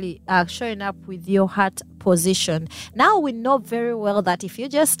actually showing up with your heart position. Now we know very well that if you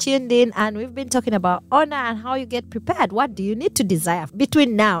just tuned in and we've been talking about honor and how you get prepared, what do you need to desire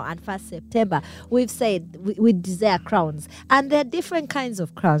between now and 1st September? We've said we desire crowns, and there are different kinds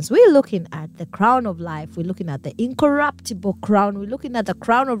of crowns. We're looking at the crown of life, we're looking at the incorruptible crown, we're looking at the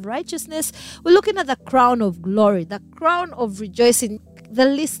crown of righteousness, we're looking at the crown of glory, the crown of rejoicing. The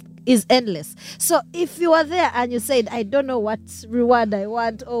list is endless. So if you are there and you said, I don't know what reward I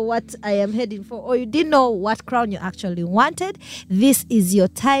want or what I am heading for, or you didn't know what crown you actually wanted, this is your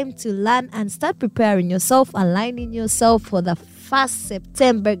time to learn and start preparing yourself, aligning yourself for the 1st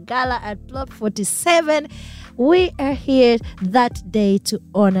September gala at Plot 47. We are here that day to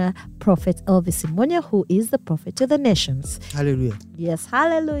honor Prophet Elvis Simonia, who is the prophet to the nations. Hallelujah. Yes,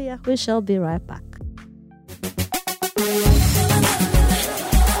 hallelujah. We shall be right back.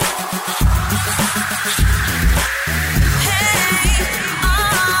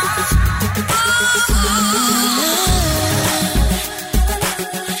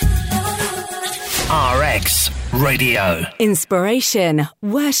 RX Radio. Inspiration,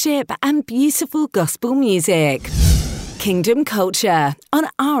 worship, and beautiful gospel music. Kingdom Culture on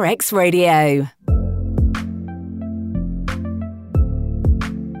RX Radio.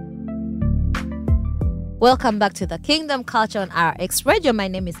 Welcome back to the Kingdom Culture on RX Radio. My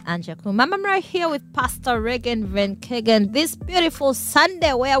name is Anja Kumam. I'm right here with Pastor Regan Van Kagan this beautiful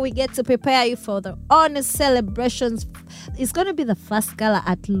Sunday where we get to prepare you for the honor celebrations. It's going to be the first gala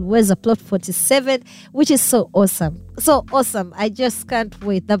at Luweza Plot 47, which is so awesome. So awesome. I just can't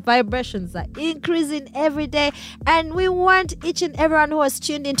wait. The vibrations are increasing every day. And we want each and everyone who has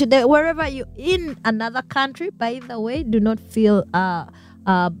tuned in today, wherever you're in another country, by the way, do not feel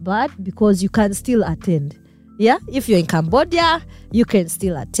bad because you can still attend. Yeah, if you're in Cambodia, you can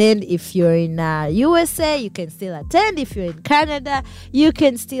still attend. If you're in USA, you can still attend. If you're in Canada, you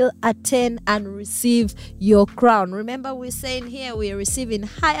can still attend and receive your crown. Remember, we're saying here we're receiving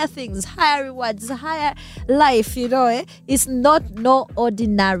higher things, higher rewards, higher life, It's not no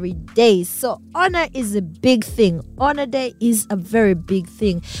ordinary day. So honor is a big thing. Honor Day is a very big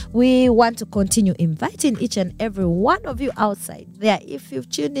thing. We want to continue inviting each and every one of you outside there. If you've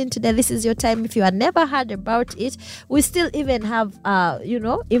tuned in today, this is your time. If you have never heard about it, we still even have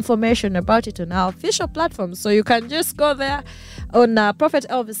information about it on our official platform, so you can just go there on Prophet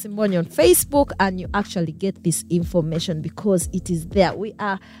Elvis Simonia on Facebook and you actually get this information because it is there. We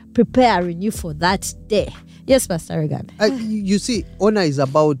are preparing you for that day. Yes, Pastor Regan. You see, honor is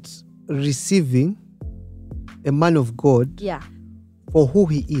about receiving a man of God for who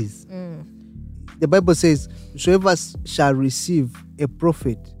he is. The Bible says, whosoever shall receive a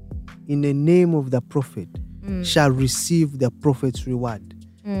prophet in the name of the prophet shall receive the prophet's reward.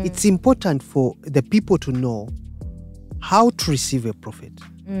 It's important for the people to know how to receive a prophet.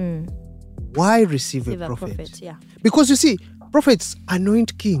 Why receive a prophet? Because you see, prophets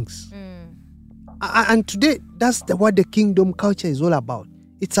anoint kings. And today, that's what the kingdom culture is all about.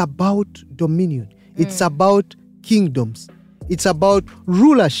 It's about dominion. It's about kingdoms. It's about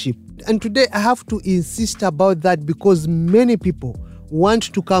rulership. And today, I have to insist about that because many people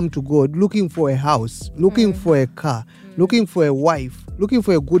want to come to God looking for a house, looking for a car, looking for a wife, looking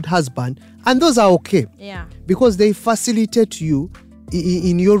for a good husband. And those are okay. Because they facilitate you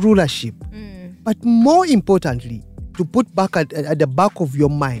in your rulership. But more importantly, to put back at the back of your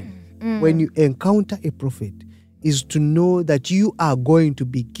mind when you encounter a prophet is to know that you are going to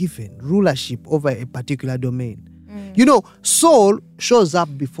be given rulership over a particular domain. Saul shows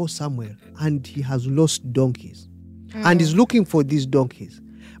up before Samuel and he has lost donkeys. and is looking for these donkeys.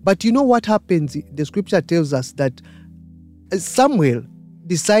 But you know what happens? The scripture tells us that Samuel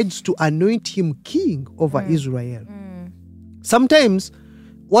decides to anoint him king over Israel. Sometimes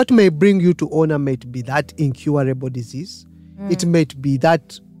what may bring you to honor might be that incurable disease. It might be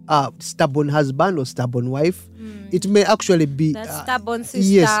that stubborn husband or stubborn wife. It may actually be that stubborn sister.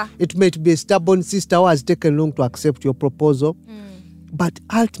 Yes, it might be a stubborn sister who has taken long to accept your proposal. But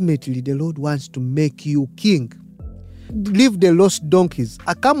ultimately, the Lord wants to make you king. Leave the lost donkeys.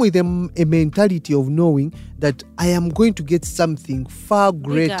 I come with a mentality of knowing that I am going to get something far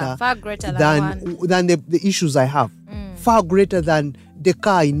greater than the issues I have, far greater than the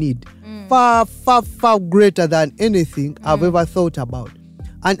car I need, far greater than anything I've ever thought about.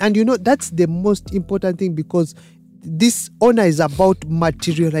 And you know, that's the most important thing, because this honor is about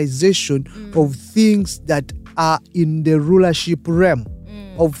materialization of things that are in the rulership realm,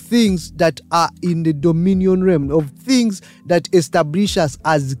 of things that are in the dominion realm, of things that establish us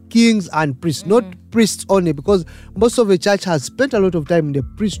as kings and priests, not priests only, because most of the church has spent a lot of time in the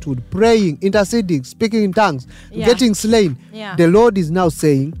priesthood, praying, interceding, speaking in tongues, getting slain. The Lord is now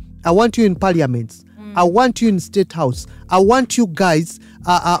saying, I want you in parliaments. I want you in state house. I want you guys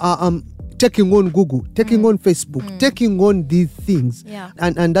taking on Google, taking on Facebook, taking on these things.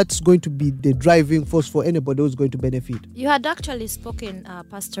 And that's going to be the driving force for anybody who's going to benefit. You had actually spoken,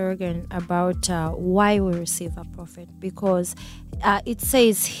 Pastor Organ, about why we receive a prophet, because it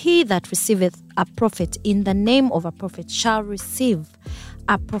says, he that receiveth a prophet in the name of a prophet shall receive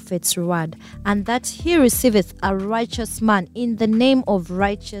a prophet's reward, and that he receiveth a righteous man in the name of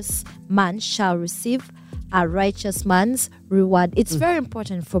righteous man shall receive a righteous man's reward. It's very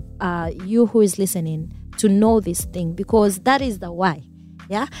important for you who is listening to know this thing, because that is the why.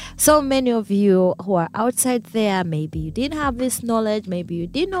 Yeah. So many of you who are outside there, maybe you didn't have this knowledge, maybe you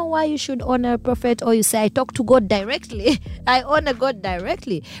didn't know why you should honor a prophet, or you say, I talk to God directly. I honor God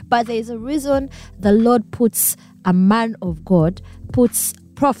directly. But there is a reason the Lord puts a man of God, puts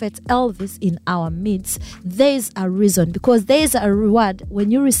Prophet Elvis in our midst. There is a reason, because there is a reward.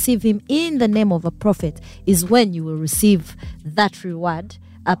 When you receive him in the name of a prophet is when you will receive that reward,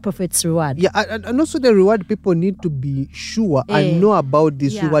 a prophet's reward. Yeah, and also the reward, people need to be sure and know about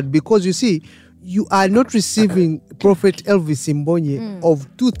this reward, because you see, you are not receiving Prophet Elvis Imbonye of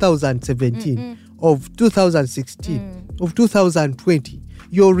 2017, of 2016, of 2020.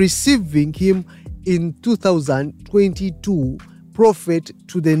 You're receiving him in 2022, prophet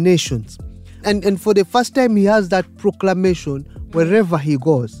to the nations. And for the first time, he has that proclamation wherever he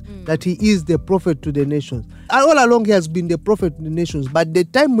goes, that he is the prophet to the nations. And all along, he has been the prophet to the nations. But the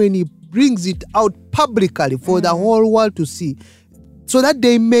time when he brings it out publicly for the whole world to see, so that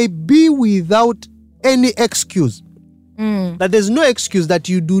they may be without any excuse, that there's no excuse that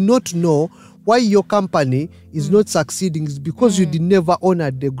you do not know why your company is not succeeding, is because you did never honor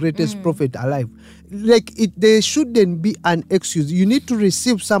the greatest prophet alive. Like, there shouldn't be an excuse. You need to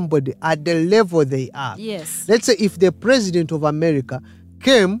receive somebody at the level they are. Yes. Let's say if the president of America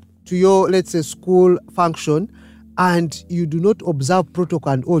came to your, let's say, school function, and you do not observe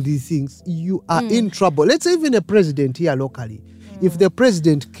protocol and all these things, you are in trouble. Let's say even a president here locally. If the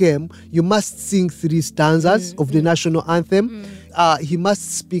president came, you must sing 3 stanzas of the national anthem. He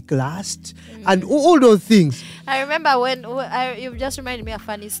must speak last, and all those things. I remember when you just reminded me of a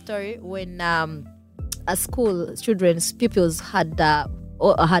funny story when a school children's pupils had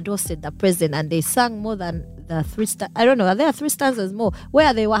hosted the president, and they sang more than the 3 I don't know, there are 3 stanzas more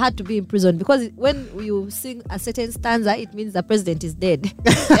where they had to be in prison, because when you sing a certain stanza, it means the president is dead.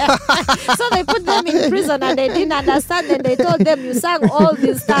 So they put them in prison, and they didn't understand, and they told them, you sang all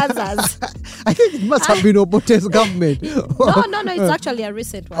these stanzas. I think it must have been Obote's government. No, it's actually a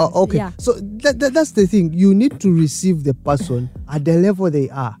recent one. Okay. Yeah. So that's the thing. You need to receive the person at the level they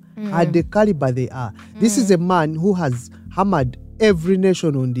are, at the caliber they are. This is a man who has hammered every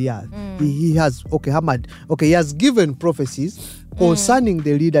nation on the earth. He has he has given prophecies concerning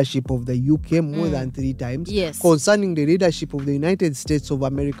the leadership of the UK more than 3 times. Yes. Concerning the leadership of the United States of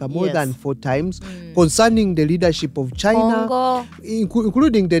America more than 4 times. Concerning the leadership of China,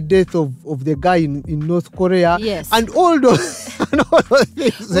 including the death of the guy in North Korea. Yes. And all those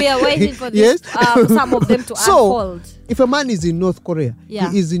things. We are waiting for this, some of them to unfold. If a man is in North Korea,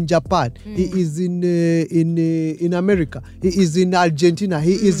 Yeah. he is in Japan, he is in America, he is in Argentina,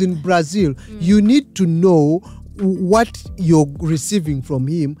 he is in Brazil, you need to know what you're receiving from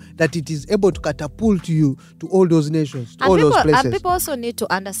him, that it is able to catapult you to all those nations, to all those places. And people also need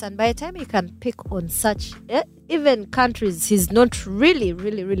to understand, by the time you can pick on such even countries he's not really,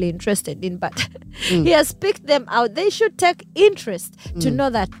 really, really interested in, but he has picked them out. They should take interest to know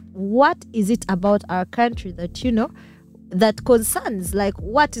that what is it about our country that, that concerns, like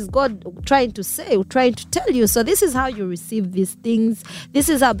what is God trying to say, trying to tell you. So this is how you receive these things. This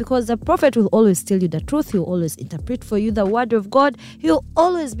is how, because the prophet will always tell you the truth. He'll always interpret for you the word of God. He'll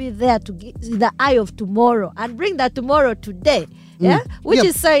always be there to give the eye of tomorrow and bring that tomorrow today. Which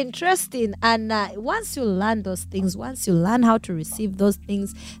is so interesting. And once you learn those things, once you learn how to receive those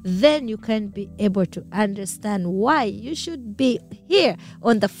things, then you can be able to understand why you should be here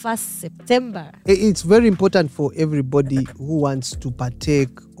on the 1st September. It's very important for everybody who wants to partake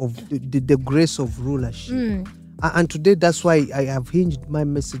of the grace of rulership. And today, that's why I have hinged my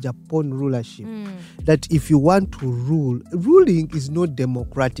message upon rulership. That if you want to rule, ruling is not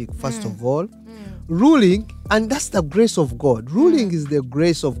democratic, first of all. Ruling, and that's the grace of God. Ruling is the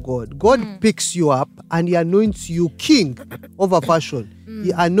grace of God. God picks you up and he anoints you king over fashion.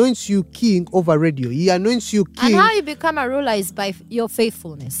 He anoints you king over radio. He anoints you king. And how you become a ruler is by your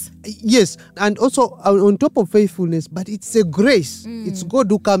faithfulness. Yes, and also on top of faithfulness, but it's a grace. It's God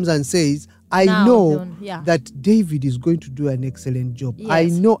who comes and says, I know that David is going to do an excellent job. Yes. I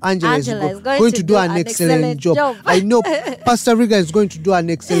know Angela is going to do an excellent job. I know Pastor Riga is going to do an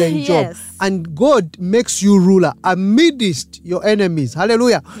excellent job. And God makes you ruler amidst your enemies.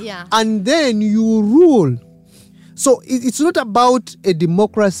 Hallelujah. Yeah. And then you rule. So it's not about a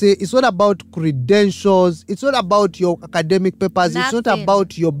democracy. It's not about credentials. It's not about your academic papers. Nothing. It's not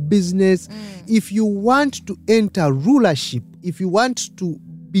about your business. If you want to enter rulership, if you want to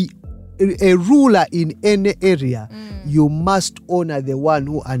be a ruler in any area, you must honor the one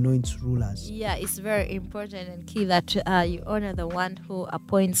who anoints rulers. Yeah, it's very important and key that you honor the one who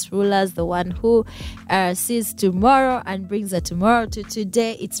appoints rulers, the one who sees tomorrow and brings the tomorrow to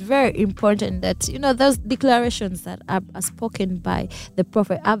today. It's very important that, those declarations that are spoken by the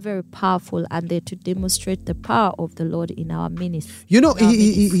prophet are very powerful, and they're to demonstrate the power of the Lord in our ministry.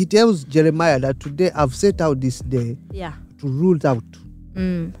 He tells Jeremiah that today I've set out this day to rule out,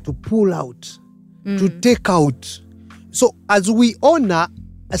 to pull out, to take out. So as we honor,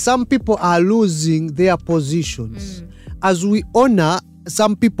 some people are losing their positions. As we honor,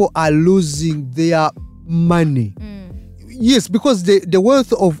 some people are losing their money. Yes, because the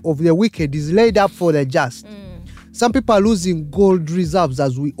wealth of the wicked is laid up for the just. Some people are losing gold reserves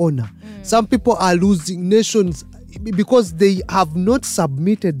as we honor. Some people are losing nations because they have not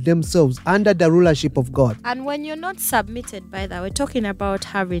submitted themselves under the rulership of God. And when you're not submitted, by that, we're talking about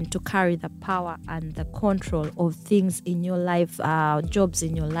having to carry the power and the control of things in your life, jobs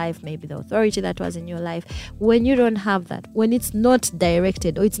in your life, maybe the authority that was in your life. When you don't have that, when it's not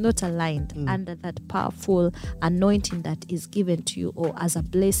directed or it's not aligned under that powerful anointing that is given to you, or as a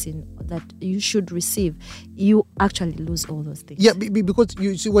blessing that you should receive, you actually lose all those things. Yeah, because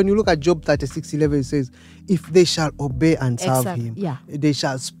you see, when you look at Job 36:11, it says, if they shall obey and serve him, they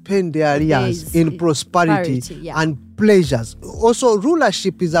shall spend their years in prosperity and pleasures. Also,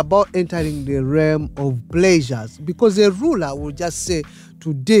 rulership is about entering the realm of pleasures, because a ruler will just say,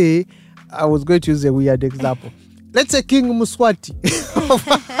 today, I was going to use a weird example. Let's say King Mswati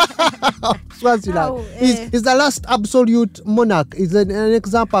Swaziland is the last absolute monarch. Is an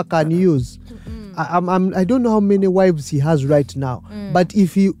example I can use. I don't know how many wives he has right now, but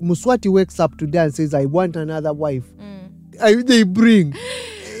if Mswati wakes up today and says, I want another wife, they bring.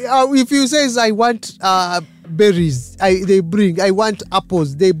 If he says, I want berries, they bring. I want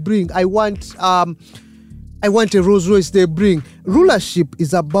apples, they bring. I want a Rolls Royce, they bring. Rulership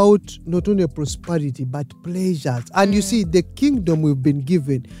is about not only prosperity but pleasures. And you see, the kingdom we've been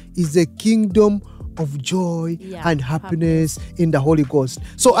given is a kingdom of joy and happiness in the Holy Ghost.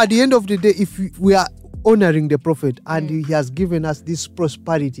 So at the end of the day, if we are honoring the prophet and he has given us this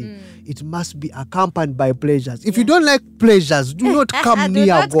prosperity, it must be accompanied by pleasures. If you don't like pleasures, do not come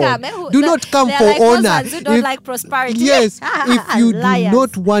near God. Do not come for honor. Who don't like prosperity. Yes, if you do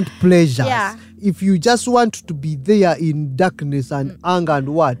not want pleasures, if you just want to be there in darkness and anger and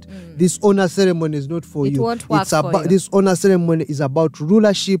what, this honor ceremony is not for you. It won't work for you. This honor ceremony is about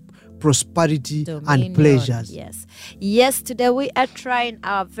rulership, prosperity, and pleasures. Yes, today we are trying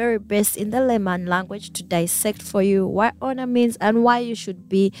our very best in the layman language to dissect for you what honor means and why you should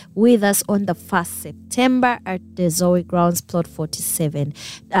be with us on the 1st September at the Zoe Grounds, plot 47.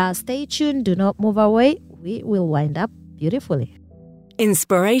 Stay tuned, do not move away. We will wind up beautifully.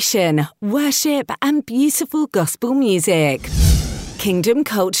 Inspiration, worship, and beautiful gospel music. Kingdom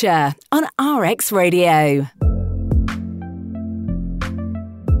Culture on RX Radio.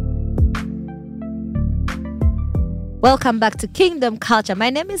 Welcome back to Kingdom Culture. My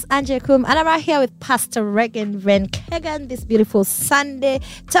name is Angie Kum, and I'm right here with Pastor Regan Van Kegan this beautiful Sunday,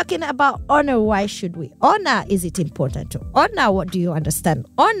 talking about honor. Why should we honor? Is it important to honor? What do you understand?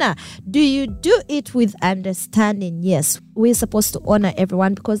 Honor. Do you do it with understanding? Yes, we're supposed to honor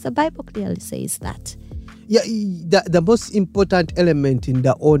everyone because the Bible clearly says that. Yeah, the most important element in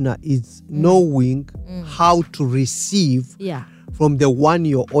the honor is knowing how to receive from the one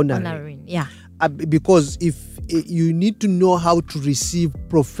you're honoring. Yeah. Because if you need to know how to receive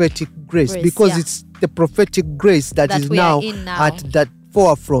prophetic grace because it's the prophetic grace that is now at that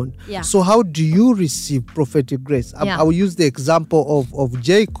forefront. Yeah. So how do you receive prophetic grace? I will use the example of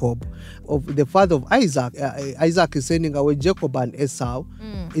Jacob, of the father of Isaac. Isaac is sending away Jacob and Esau.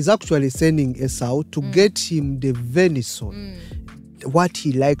 Is actually sending Esau to get him the venison, what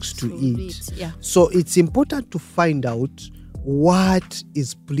he likes to eat. Yeah. So it's important to find out what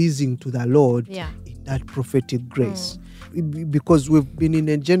is pleasing to the Lord in that prophetic grace. Because we've been in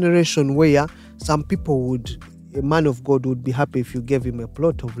a generation where some people a man of God would be happy if you gave him a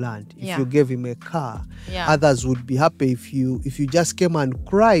plot of land, if you gave him a car. Others would be happy if you just came and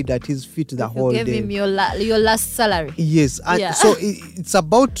cried at his feet the whole day. You gave him your last salary. Yes, and so it's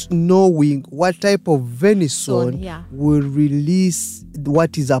about knowing what type of venison will release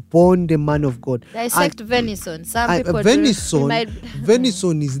what is upon the man of God. Dissect venison. Some people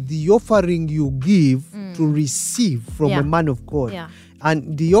venison is the offering you give to receive from a man of God. Yeah.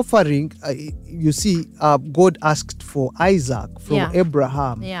 And the offering, you see, God asked for Isaac from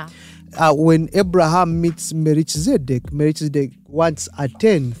Abraham. Yeah. When Abraham meets Melchizedek, Melchizedek wants a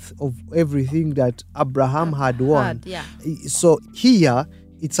tenth of everything that Abraham had won. So here,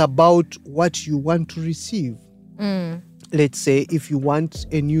 it's about what you want to receive. Let's say if you want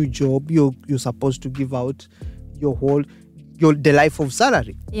a new job, you're supposed to give out the life of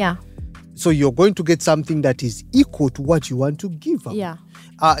salary. Yeah. So you're going to get something that is equal to what you want to give up. Yeah.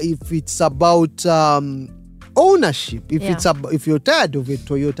 If it's about ownership, if you're tired of a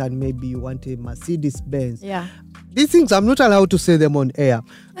Toyota and maybe you want a Mercedes Benz. Yeah. These things I'm not allowed to say them on air.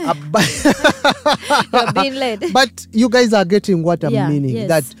 You're being led. But you guys are getting what I'm meaning. Yes.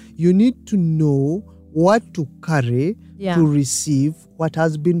 That you need to know what to carry to receive what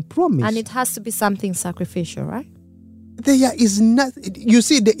has been promised. And it has to be something sacrificial, right? There is not. You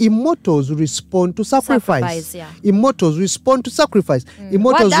see, the immortals respond to sacrifice. Immortals respond to sacrifice.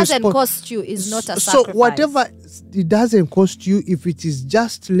 Immortals what doesn't cost you is not a sacrifice. So whatever it doesn't cost you, if it is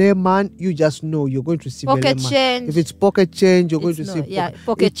just layman, you just know you're going to receive pocket a layman. Change. If it's pocket change, you're going to receive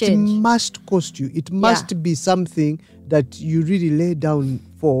pocket change. It must cost you. It must be something that you really lay down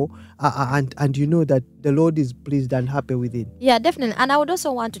for, and you know that the Lord is pleased and happy with it. Yeah, definitely. And I would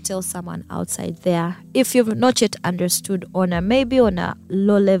also want to tell someone outside there, if you've not yet understood honor, maybe on a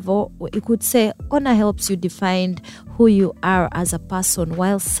low level, you could say honor helps you define who you are as a person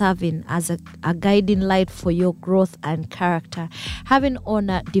while serving as a guiding light for your growth and character. Having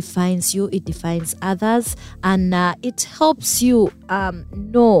honor defines you, it defines others, and it helps you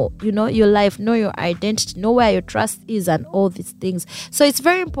know your life, know your identity, know where your trust is, and all these things. So it's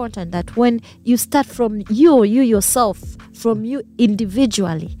very important that when you start from you yourself, from you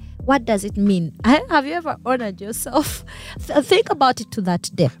individually, what does it mean? Have you ever honored yourself? Think about it to that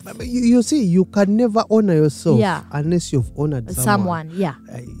depth. You see, you can never honor yourself unless you've honored someone.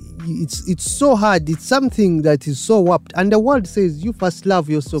 It's so hard. It's something that is so warped. And the world says you first love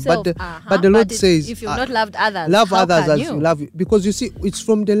yourself. But the Lord says, if you've not loved others, love others as you love you. Because you see, it's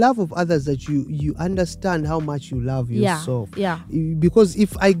from the love of others that you understand how much you love yourself. Because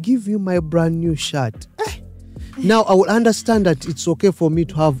if I give you my brand new shirt, now I will understand that it's okay for me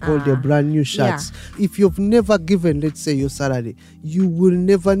to have all the brand new shirts. If you've never given, let's say, your salary, you will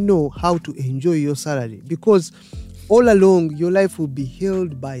never know how to enjoy your salary, because all along your life will be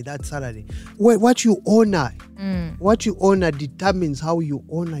held by that salary. What you honor determines how you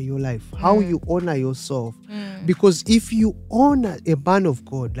honor your life, how you honor yourself. Because if you honor a man of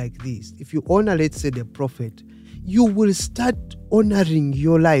God like this, if you honor, let's say, the prophet, you will start honoring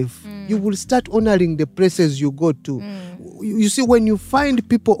your life. You will start honoring the places you go to. You see, when you find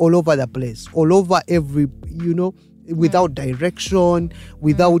people all over the place, all over every, without direction,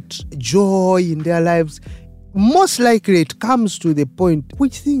 without joy in their lives, most likely it comes to the point,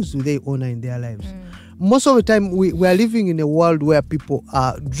 which things do they honor in their lives? Most of the time, we are living in a world where people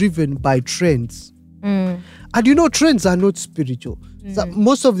are driven by trends. And trends are not spiritual. So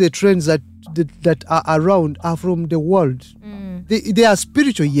most of the trends that are around are from the world. They are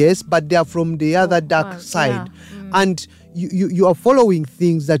spiritual, yes, but they are from the other dark side. And you are following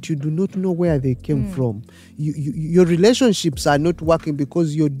things that you do not know where they came from. Your relationships are not working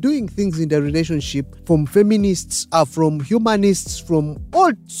because you're doing things in the relationship from feminists, from humanists, from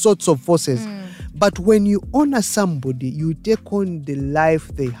all sorts of forces. But when you honor somebody, you take on the life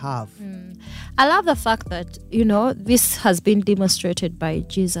they have. I love the fact that, this has been demonstrated by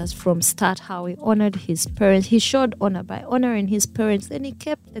Jesus from start, how he honored his parents. He showed honor by honoring his parents, and he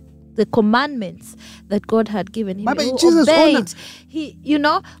kept the commandments that God had given him. But He Jesus obeyed. honored- He,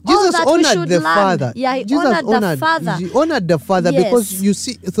 all Jesus that we honored should the learn. Father. Yeah, he Jesus honored the Father. He honored the Father Yes. because you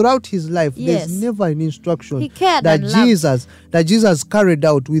see throughout his life, Yes. there's never an instruction He cared that and loved. Jesus carried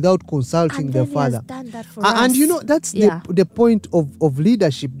out without consulting And the then he has Father. done that for And us. that's Yeah. the point of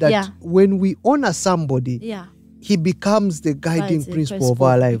leadership, that Yeah. when we honor somebody, Yeah. he becomes the guiding Guiding principle of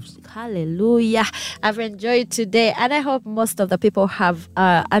our lives. Hallelujah. I've enjoyed today, and I hope most of the people have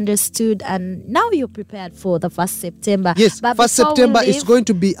understood, and now you're prepared for the 1st September. Yes, But 1st before we September is leave- going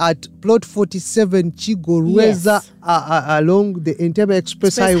to be at plot 47 Chigorweza, Yes. along the Entebbe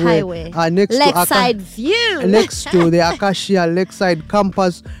Express Highway, next Lakeside to View. next to the Acacia Lakeside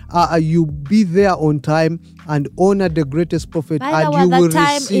campus. You be there on time and honor the greatest prophet, By the and way, you will the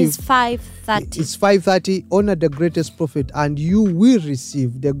time receive. is 5:30. It's 5:30. Honor the greatest prophet, and you will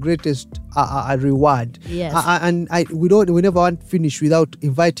receive the greatest reward. Yes. We never want to finish without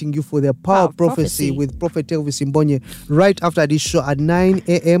inviting you for the Power of Prophecy with Prophet Elvis Mbonye right after this show at 9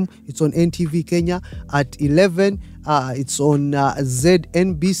 a.m. It's on NTV Kenya. At 11, it's on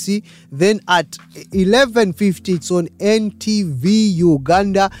ZNBC. Then at 11:50, it's on NTV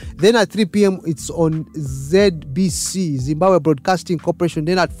Uganda. Then at 3 p.m, it's on ZBC, Zimbabwe Broadcasting Corporation.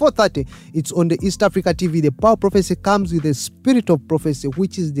 Then at 4:30, it's on the East Africa TV. The Power of Prophecy comes with the spirit of prophecy,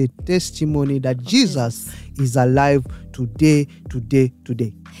 which is the testimony that Jesus is alive today.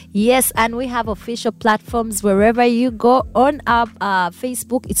 Yes, and we have official platforms wherever you go. On our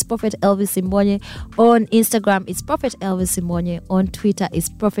Facebook, it's Prophet Elvis Mbonye. On Instagram, it's Prophet Elvis Mbonye. On Twitter, it's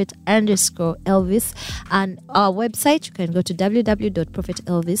Prophet_Elvis. And our website, you can go to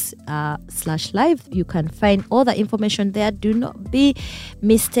www.prophetelvis.com/live. You can find all the information there. Do not be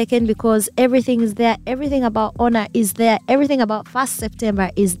mistaken, because everything is there. Everything about honor is there. Everything about 1st September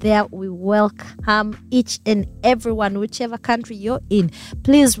is there. We welcome each and everyone, whichever country you're in.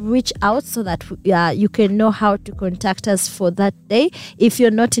 Please reach out so that you can know how to contact us for that day. If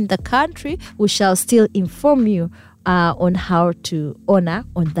you're not in the country, we shall still inform you on how to honor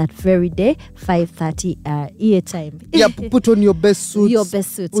on that very day, 5:30 EA time. Yeah, put on your best suits. Your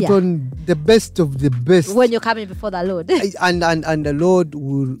best suits, Put yeah. on the best of the best. When you're coming before the Lord. and the Lord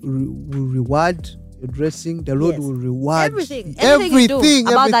will reward your dressing. The Lord Yes. will reward Everything you do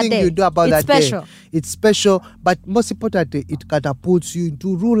about that day. you do about It's that special. day. It's special, but most importantly, it catapults you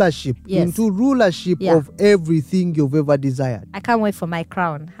into rulership. Yes. Yeah. Of everything you've ever desired. I can't wait for my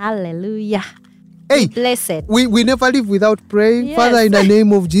crown. Hallelujah. Hey, Be blessed. we never live without praying. Yes. Father, in the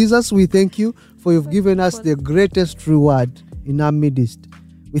name of Jesus, we thank you for you've given us the greatest reward in our midst.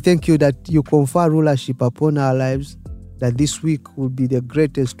 We thank you that you confer rulership upon our lives, that this week will be the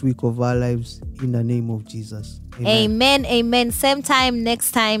greatest week of our lives, in the name of Jesus. Amen. Amen. Same time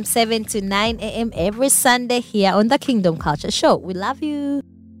next time, 7 to 9 a.m. every Sunday here on the Kingdom Culture Show. We love you.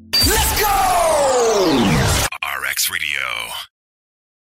 Let's go! RX Radio.